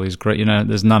 These are all these great,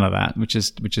 there's none of that, which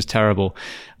is terrible.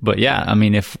 But yeah, I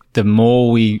mean, if the more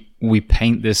we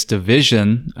paint this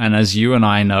division, and as you and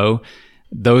I know,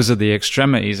 those are the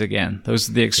extremities again. Those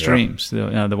are the extremes.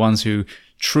 Yeah. The ones who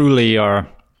truly are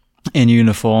in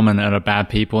uniform and are bad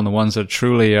people, and the ones that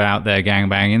truly are out there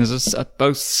gangbanging. There's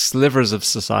both slivers of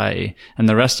society, and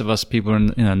the rest of us people,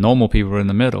 normal people, are in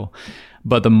the middle.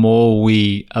 But the more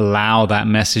we allow that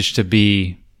message to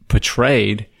be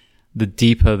portrayed, the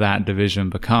deeper that division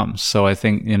becomes. So I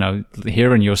think, you know,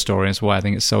 hearing your story is why I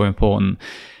think it's so important.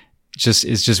 It's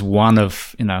just one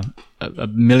of, you know,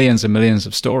 millions and millions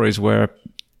of stories where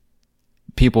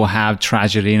people have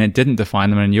tragedy and it didn't define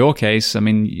them. In your case, I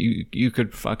mean, you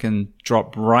could fucking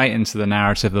drop right into the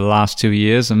narrative of the last 2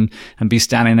 years and be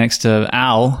standing next to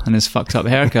Al and his fucked up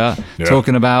haircut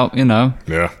talking about, you know,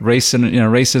 racism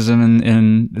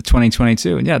in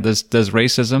 2022. And yeah, there's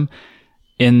racism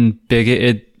in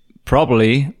bigoted,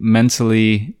 probably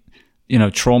mentally, you know,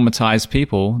 traumatized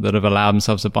people that have allowed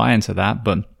themselves to buy into that.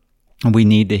 But we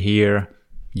need to hear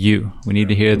you. We need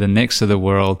to hear the Nicks of the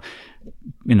world,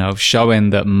 you know, showing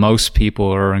that most people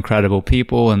are incredible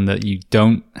people and that you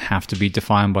don't have to be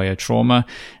defined by your trauma.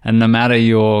 And no matter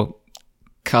your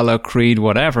color, creed,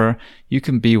 whatever, you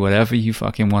can be whatever you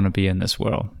fucking want to be in this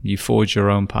world. You forge your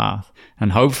own path.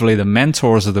 And hopefully the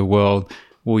mentors of the world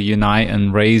will unite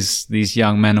and raise these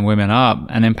young men and women up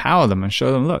and empower them and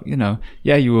show them, look, you know,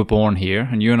 yeah, you were born here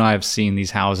and you and I have seen these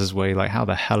houses where you're like, how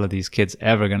the hell are these kids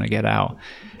ever going to get out?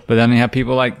 But then you have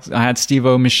people like, I had Steve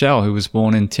O'Michelle, who was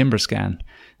born in Timberscan.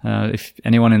 If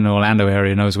anyone in the Orlando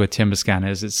area knows where Timberscan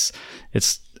is,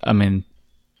 it's, I mean,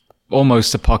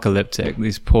 almost apocalyptic.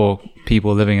 These poor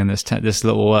people living in this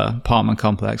little apartment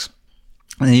complex.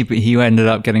 And he ended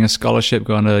up getting a scholarship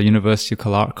going to the University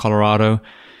of Colorado.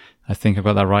 I think I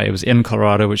got that right. It was in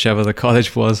Colorado, whichever the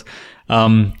college was.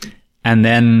 And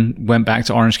then went back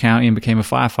to Orange County and became a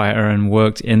firefighter and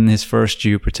worked in his first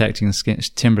Jew protecting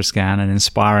Timberscan and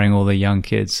inspiring all the young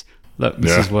kids. Look,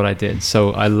 this is what I did.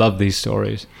 So I love these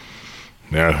stories.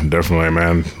 Yeah, definitely,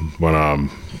 man. When I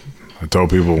tell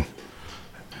people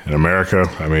in America,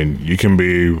 I mean, you can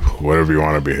be whatever you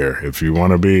want to be here. If you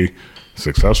want to be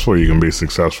successful, you can be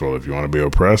successful. If you want to be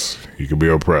oppressed, you can be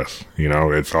oppressed. You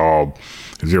know, it's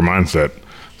your mindset.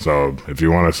 So if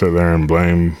you want to sit there and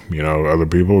blame, you know, other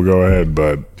people, go ahead.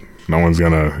 But no one's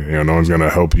gonna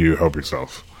help you help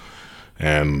yourself.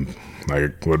 And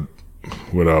like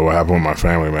what happened with my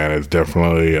family, man, is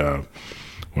definitely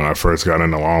when I first got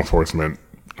into law enforcement,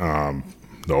 the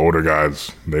older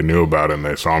guys, they knew about it and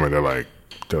they saw me. They're like,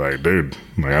 dude,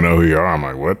 like, I know who you are. I'm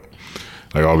like, what?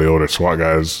 Like all the older SWAT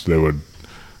guys, they would.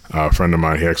 A friend of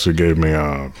mine, he actually gave me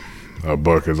a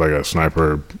book. It's like a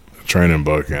sniper training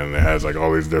book, and it has like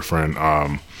all these different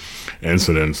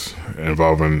incidents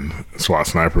involving SWAT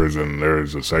snipers, and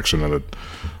there's a section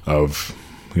of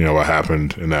you know what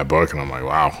happened in that book, and I'm like,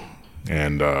 wow.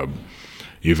 And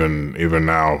even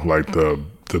now, like the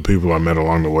people I met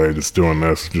along the way, just doing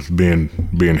this, just being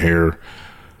here.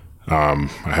 I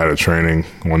had a training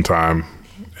one time,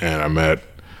 and I met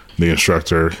the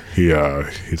instructor. He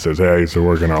says, hey, I used to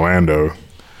work in Orlando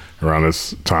around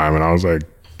this time, and I was like,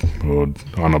 well,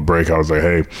 on a break, I was like,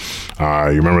 hey,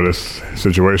 you remember this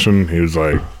situation? He was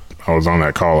like, I was on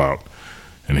that call out,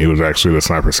 and he was actually the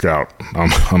sniper scout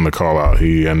on the call out.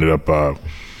 He ended up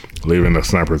leaving the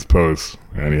sniper's post,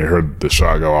 and he heard the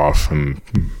shot go off, and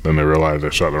then they realized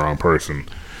they shot the wrong person.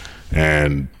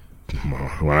 And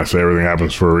when I say everything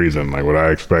happens for a reason, like what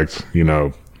I expect, you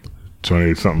know,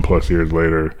 20 something plus years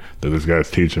later, that this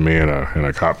guy's teaching me in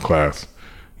a cop class.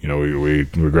 You know, we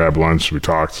grabbed lunch, we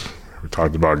talked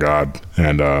about God,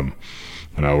 and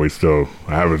you know,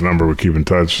 I have his number, we keep in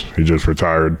touch. He just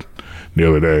retired the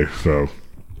other day, so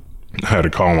I had to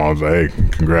call him. I was like, hey,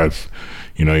 congrats,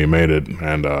 you know, you made it.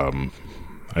 And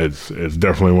it's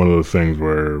definitely one of those things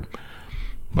where,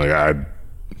 like,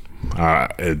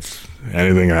 it's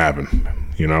anything can happen,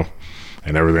 you know,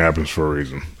 and everything happens for a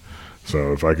reason.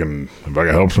 So if I can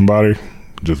help somebody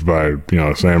just by, you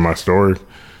know, saying my story,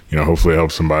 you know, hopefully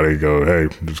help somebody go, hey,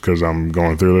 just because I'm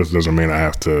going through this doesn't mean I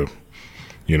have to,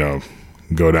 you know,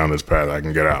 go down this path. I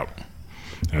can get out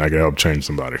and I can help change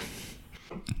somebody.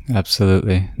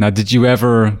 Absolutely. Now, did you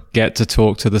ever get to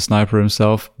talk to the sniper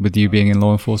himself with you being in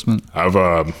law enforcement? I've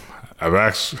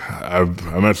met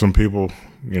some people,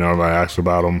 you know, I asked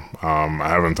about him. I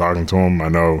haven't talked to him. I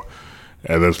know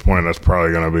at this point, that's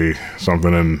probably going to be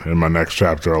something in my next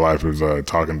chapter of life is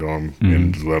talking to him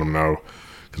and just let him know.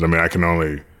 Because I mean, I can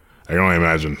only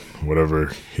imagine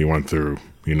whatever he went through,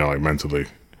 you know, like mentally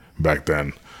back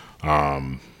then.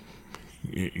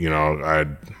 You know,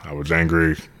 I was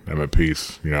angry. I'm at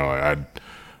peace. You know,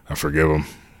 I forgive him.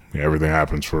 Yeah, everything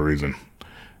happens for a reason.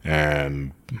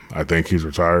 And I think he's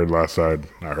retired last I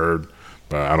heard,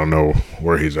 but I don't know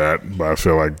where he's at. But I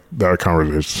feel like that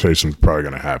conversation is probably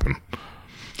going to happen.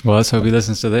 Well, let's hope he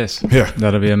listens to this. Yeah.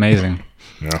 That'll be amazing.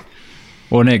 Yeah.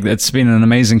 Well, Nick, it's been an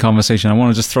amazing conversation. I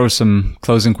want to just throw some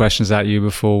closing questions at you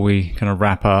before we kind of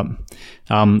wrap up.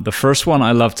 The first one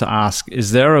I love to ask,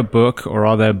 is there a book or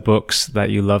are there books that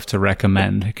you love to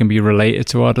recommend? It can be related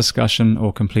to our discussion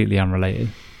or completely unrelated.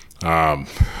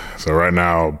 So right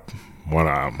now, what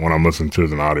I'm listening to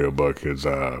is an audiobook. Is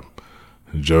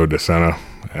Joe DeSena,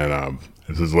 and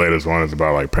it's his latest one. It's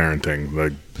about like parenting,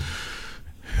 like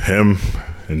him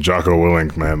and Jocko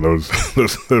Willink. Man,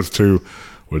 those two.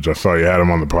 Which I saw you had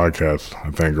him on the podcast,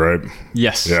 I think, right?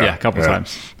 Yes, yeah, a couple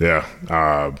times. Yeah,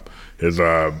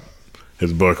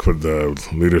 his book with the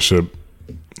leadership,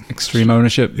 Extreme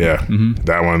Ownership. Yeah,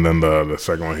 that one. Then the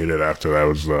second one he did after that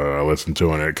was I listened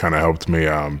to, and it kind of helped me.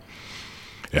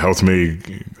 It helped me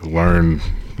learn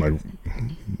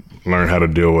how to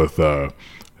deal with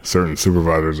certain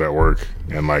supervisors at work,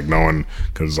 and like knowing,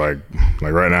 because like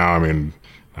right now, I mean,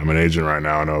 I'm an agent right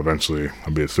now. I know eventually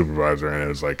I'll be a supervisor,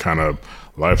 and it's like kind of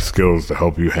life skills to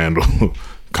help you handle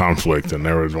conflict. And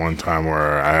there was one time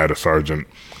where I had a sergeant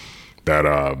that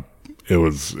it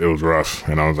was rough,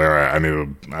 and I was like, all right,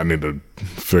 I need to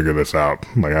figure this out,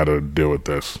 like how to deal with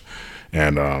this.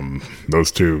 And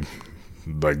those two,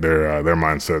 like their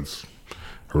mindsets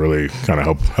are really kind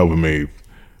of helping me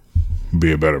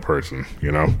be a better person,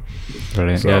 you know.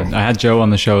 Brilliant. So, yeah, I had Joe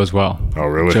on the show as well. Oh,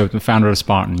 really? Joe, the founder of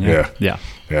Spartan. Yeah.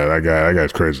 That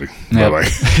guy's crazy. Yeah.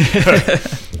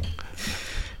 But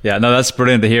yeah, no, that's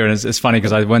brilliant to hear. And it's funny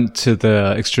because I went to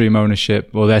the Extreme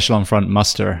Ownership, well, the Echelon Front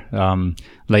muster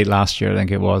late last year, I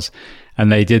think it was.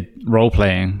 And they did role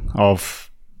playing of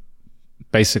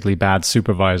basically bad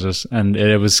supervisors. And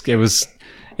it was,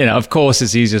 you know, of course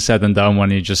it's easier said than done when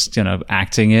you're just, you know,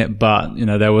 acting it. But, you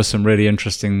know, there was some really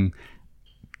interesting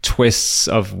twists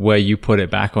of where you put it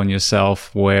back on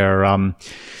yourself, where,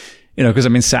 you know, because I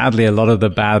mean, sadly, a lot of the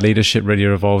bad leadership really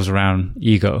revolves around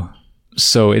ego.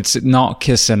 So it's not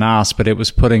kissing ass, but it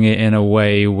was putting it in a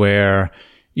way where,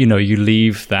 you know, you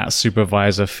leave that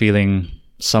supervisor feeling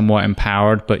somewhat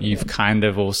empowered, but you've kind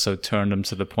of also turned them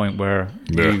to the point where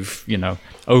you've, you know,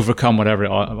 overcome whatever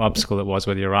obstacle it was,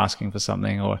 whether you're asking for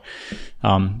something or,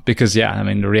 because yeah, I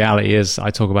mean, the reality is,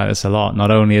 I talk about this a lot.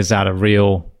 Not only is that a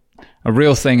real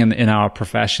thing in our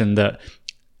profession that,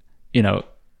 you know,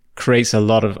 creates a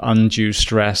lot of undue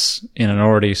stress in an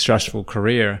already stressful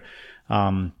career,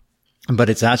 but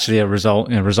it's actually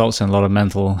results in a lot of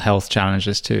mental health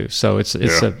challenges too. So it's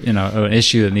a, you know, an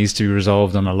issue that needs to be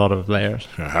resolved on a lot of layers.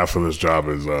 Yeah, half of this job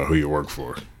is who you work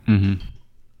for. Mm-hmm.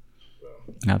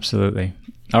 Absolutely.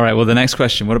 All right. Well, the next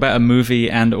question: what about a movie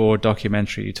and or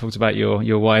documentary? You talked about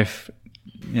your wife,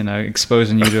 you know,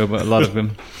 exposing you to a lot of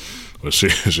them. Well,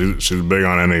 she's big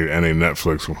on any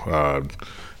Netflix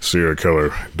serial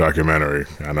killer documentary.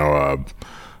 I know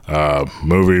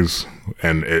movies,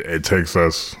 and it takes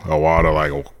us a while to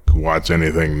like watch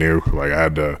anything new. Like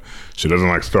she doesn't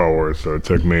like Star Wars, so it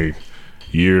took me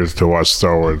years to watch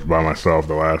Star Wars by myself,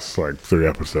 the last like 3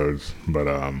 episodes. But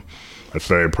I'd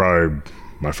say probably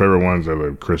my favorite ones are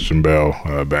the Christian Bale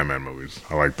Batman movies.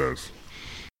 I like those.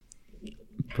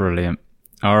 Brilliant.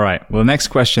 All right. Well, next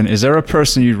question. Is there a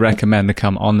person you'd recommend to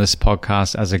come on this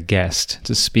podcast as a guest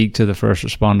to speak to the first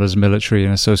responders, military,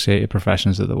 and associated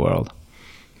professions of the world?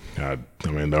 I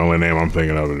mean, the only name I'm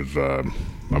thinking of is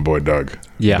my boy Doug.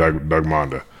 Yeah. Doug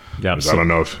Monda. Yeah. I don't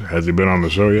know has he been on the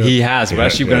show yet? He has. We're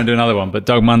actually going to do another one. But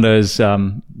Doug Monda is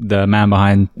the man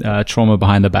behind Trauma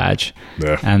Behind the Badge.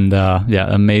 Yeah. And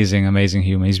amazing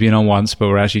human. He's been on once, but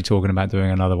we're actually talking about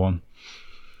doing another one.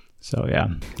 So, yeah.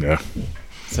 Yeah.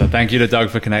 So thank you to Doug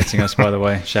for connecting us, by the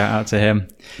way. Shout out to him.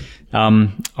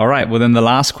 All right. Well, then the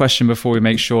last question before we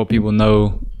make sure people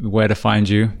know where to find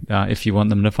you, if you want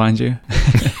them to find you.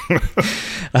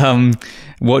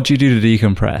 What do you do to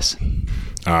decompress?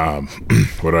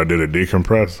 What I do to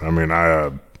decompress? I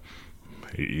mean,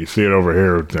 you see it over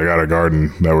here. I got a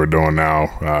garden that we're doing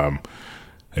now.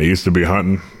 It used to be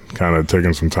hunting, kind of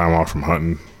taking some time off from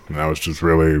hunting. And that was just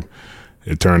really,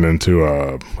 it turned into,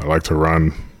 I like to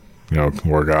run, you know,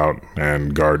 work out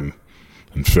and garden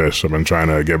and fish. I've been trying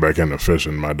to get back into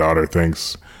fishing. My daughter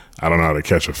thinks I don't know how to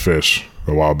catch a fish.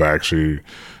 A while back, she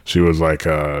was like,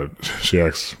 she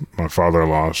asked my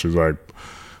father-in-law, she's like,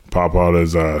 Papa,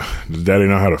 does Daddy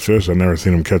know how to fish? I've never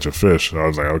seen him catch a fish. So I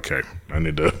was like, okay,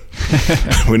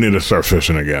 we need to start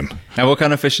fishing again. And what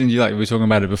kind of fishing do you like? We were talking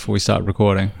about it before we started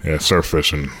recording. Yeah, surf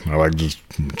fishing. I like just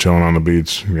chilling on the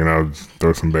beach, you know,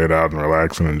 throw some bait out and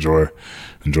relax and enjoy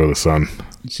the sun.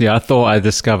 See, I thought I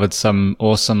discovered some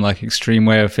awesome, like, extreme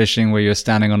way of fishing where you're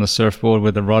standing on a surfboard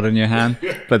with a rod in your hand.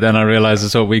 But then I realized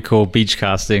it's what we call beach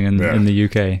casting in the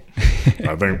UK.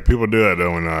 I think people do that,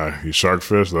 though, when you shark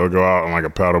fish. They'll go out on, like, a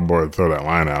paddleboard, throw that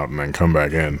line out, and then come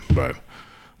back in. But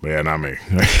But yeah, not me.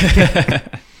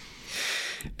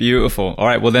 Beautiful. All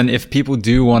right. Well, then if people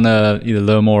do want to either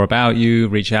learn more about you,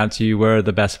 reach out to you, where are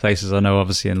the best places? I know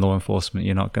obviously in law enforcement,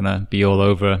 you're not going to be all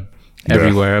over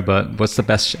everywhere, but what's the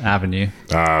best avenue?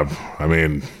 I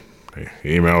mean,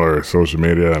 email or social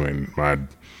media. I mean, my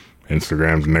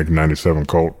Instagram's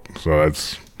Nick97Colt. So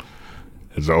it's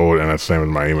old, and that's the same as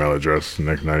my email address,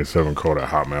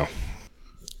 Nick97Colt@hotmail.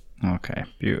 Okay.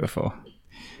 Beautiful.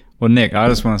 Well, Nick, I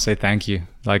just want to say thank you.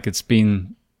 Like, it's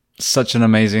been such an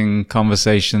amazing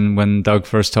conversation. When Doug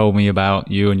first told me about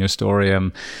you and your story,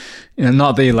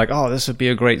 not that you're like, oh, this would be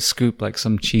a great scoop, like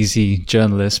some cheesy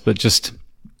journalist, but just,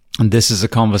 this is a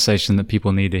conversation that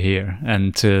people need to hear.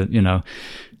 And to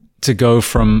go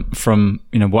from,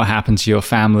 what happened to your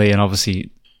family, and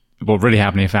obviously what really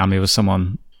happened to your family was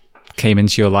someone came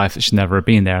into your life that should never have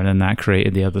been there. And then that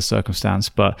created the other circumstance.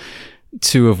 But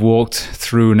to have walked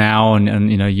through now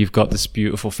and you've got this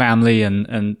beautiful family,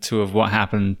 and to have what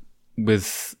happened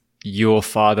with your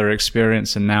father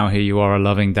experience, and now here you are, a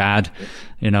loving dad,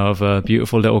 of a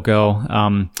beautiful little girl.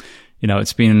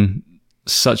 It's been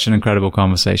such an incredible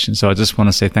conversation. So I just want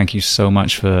to say thank you so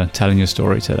much for telling your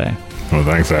story today. Well,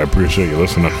 thanks. I appreciate you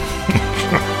listening.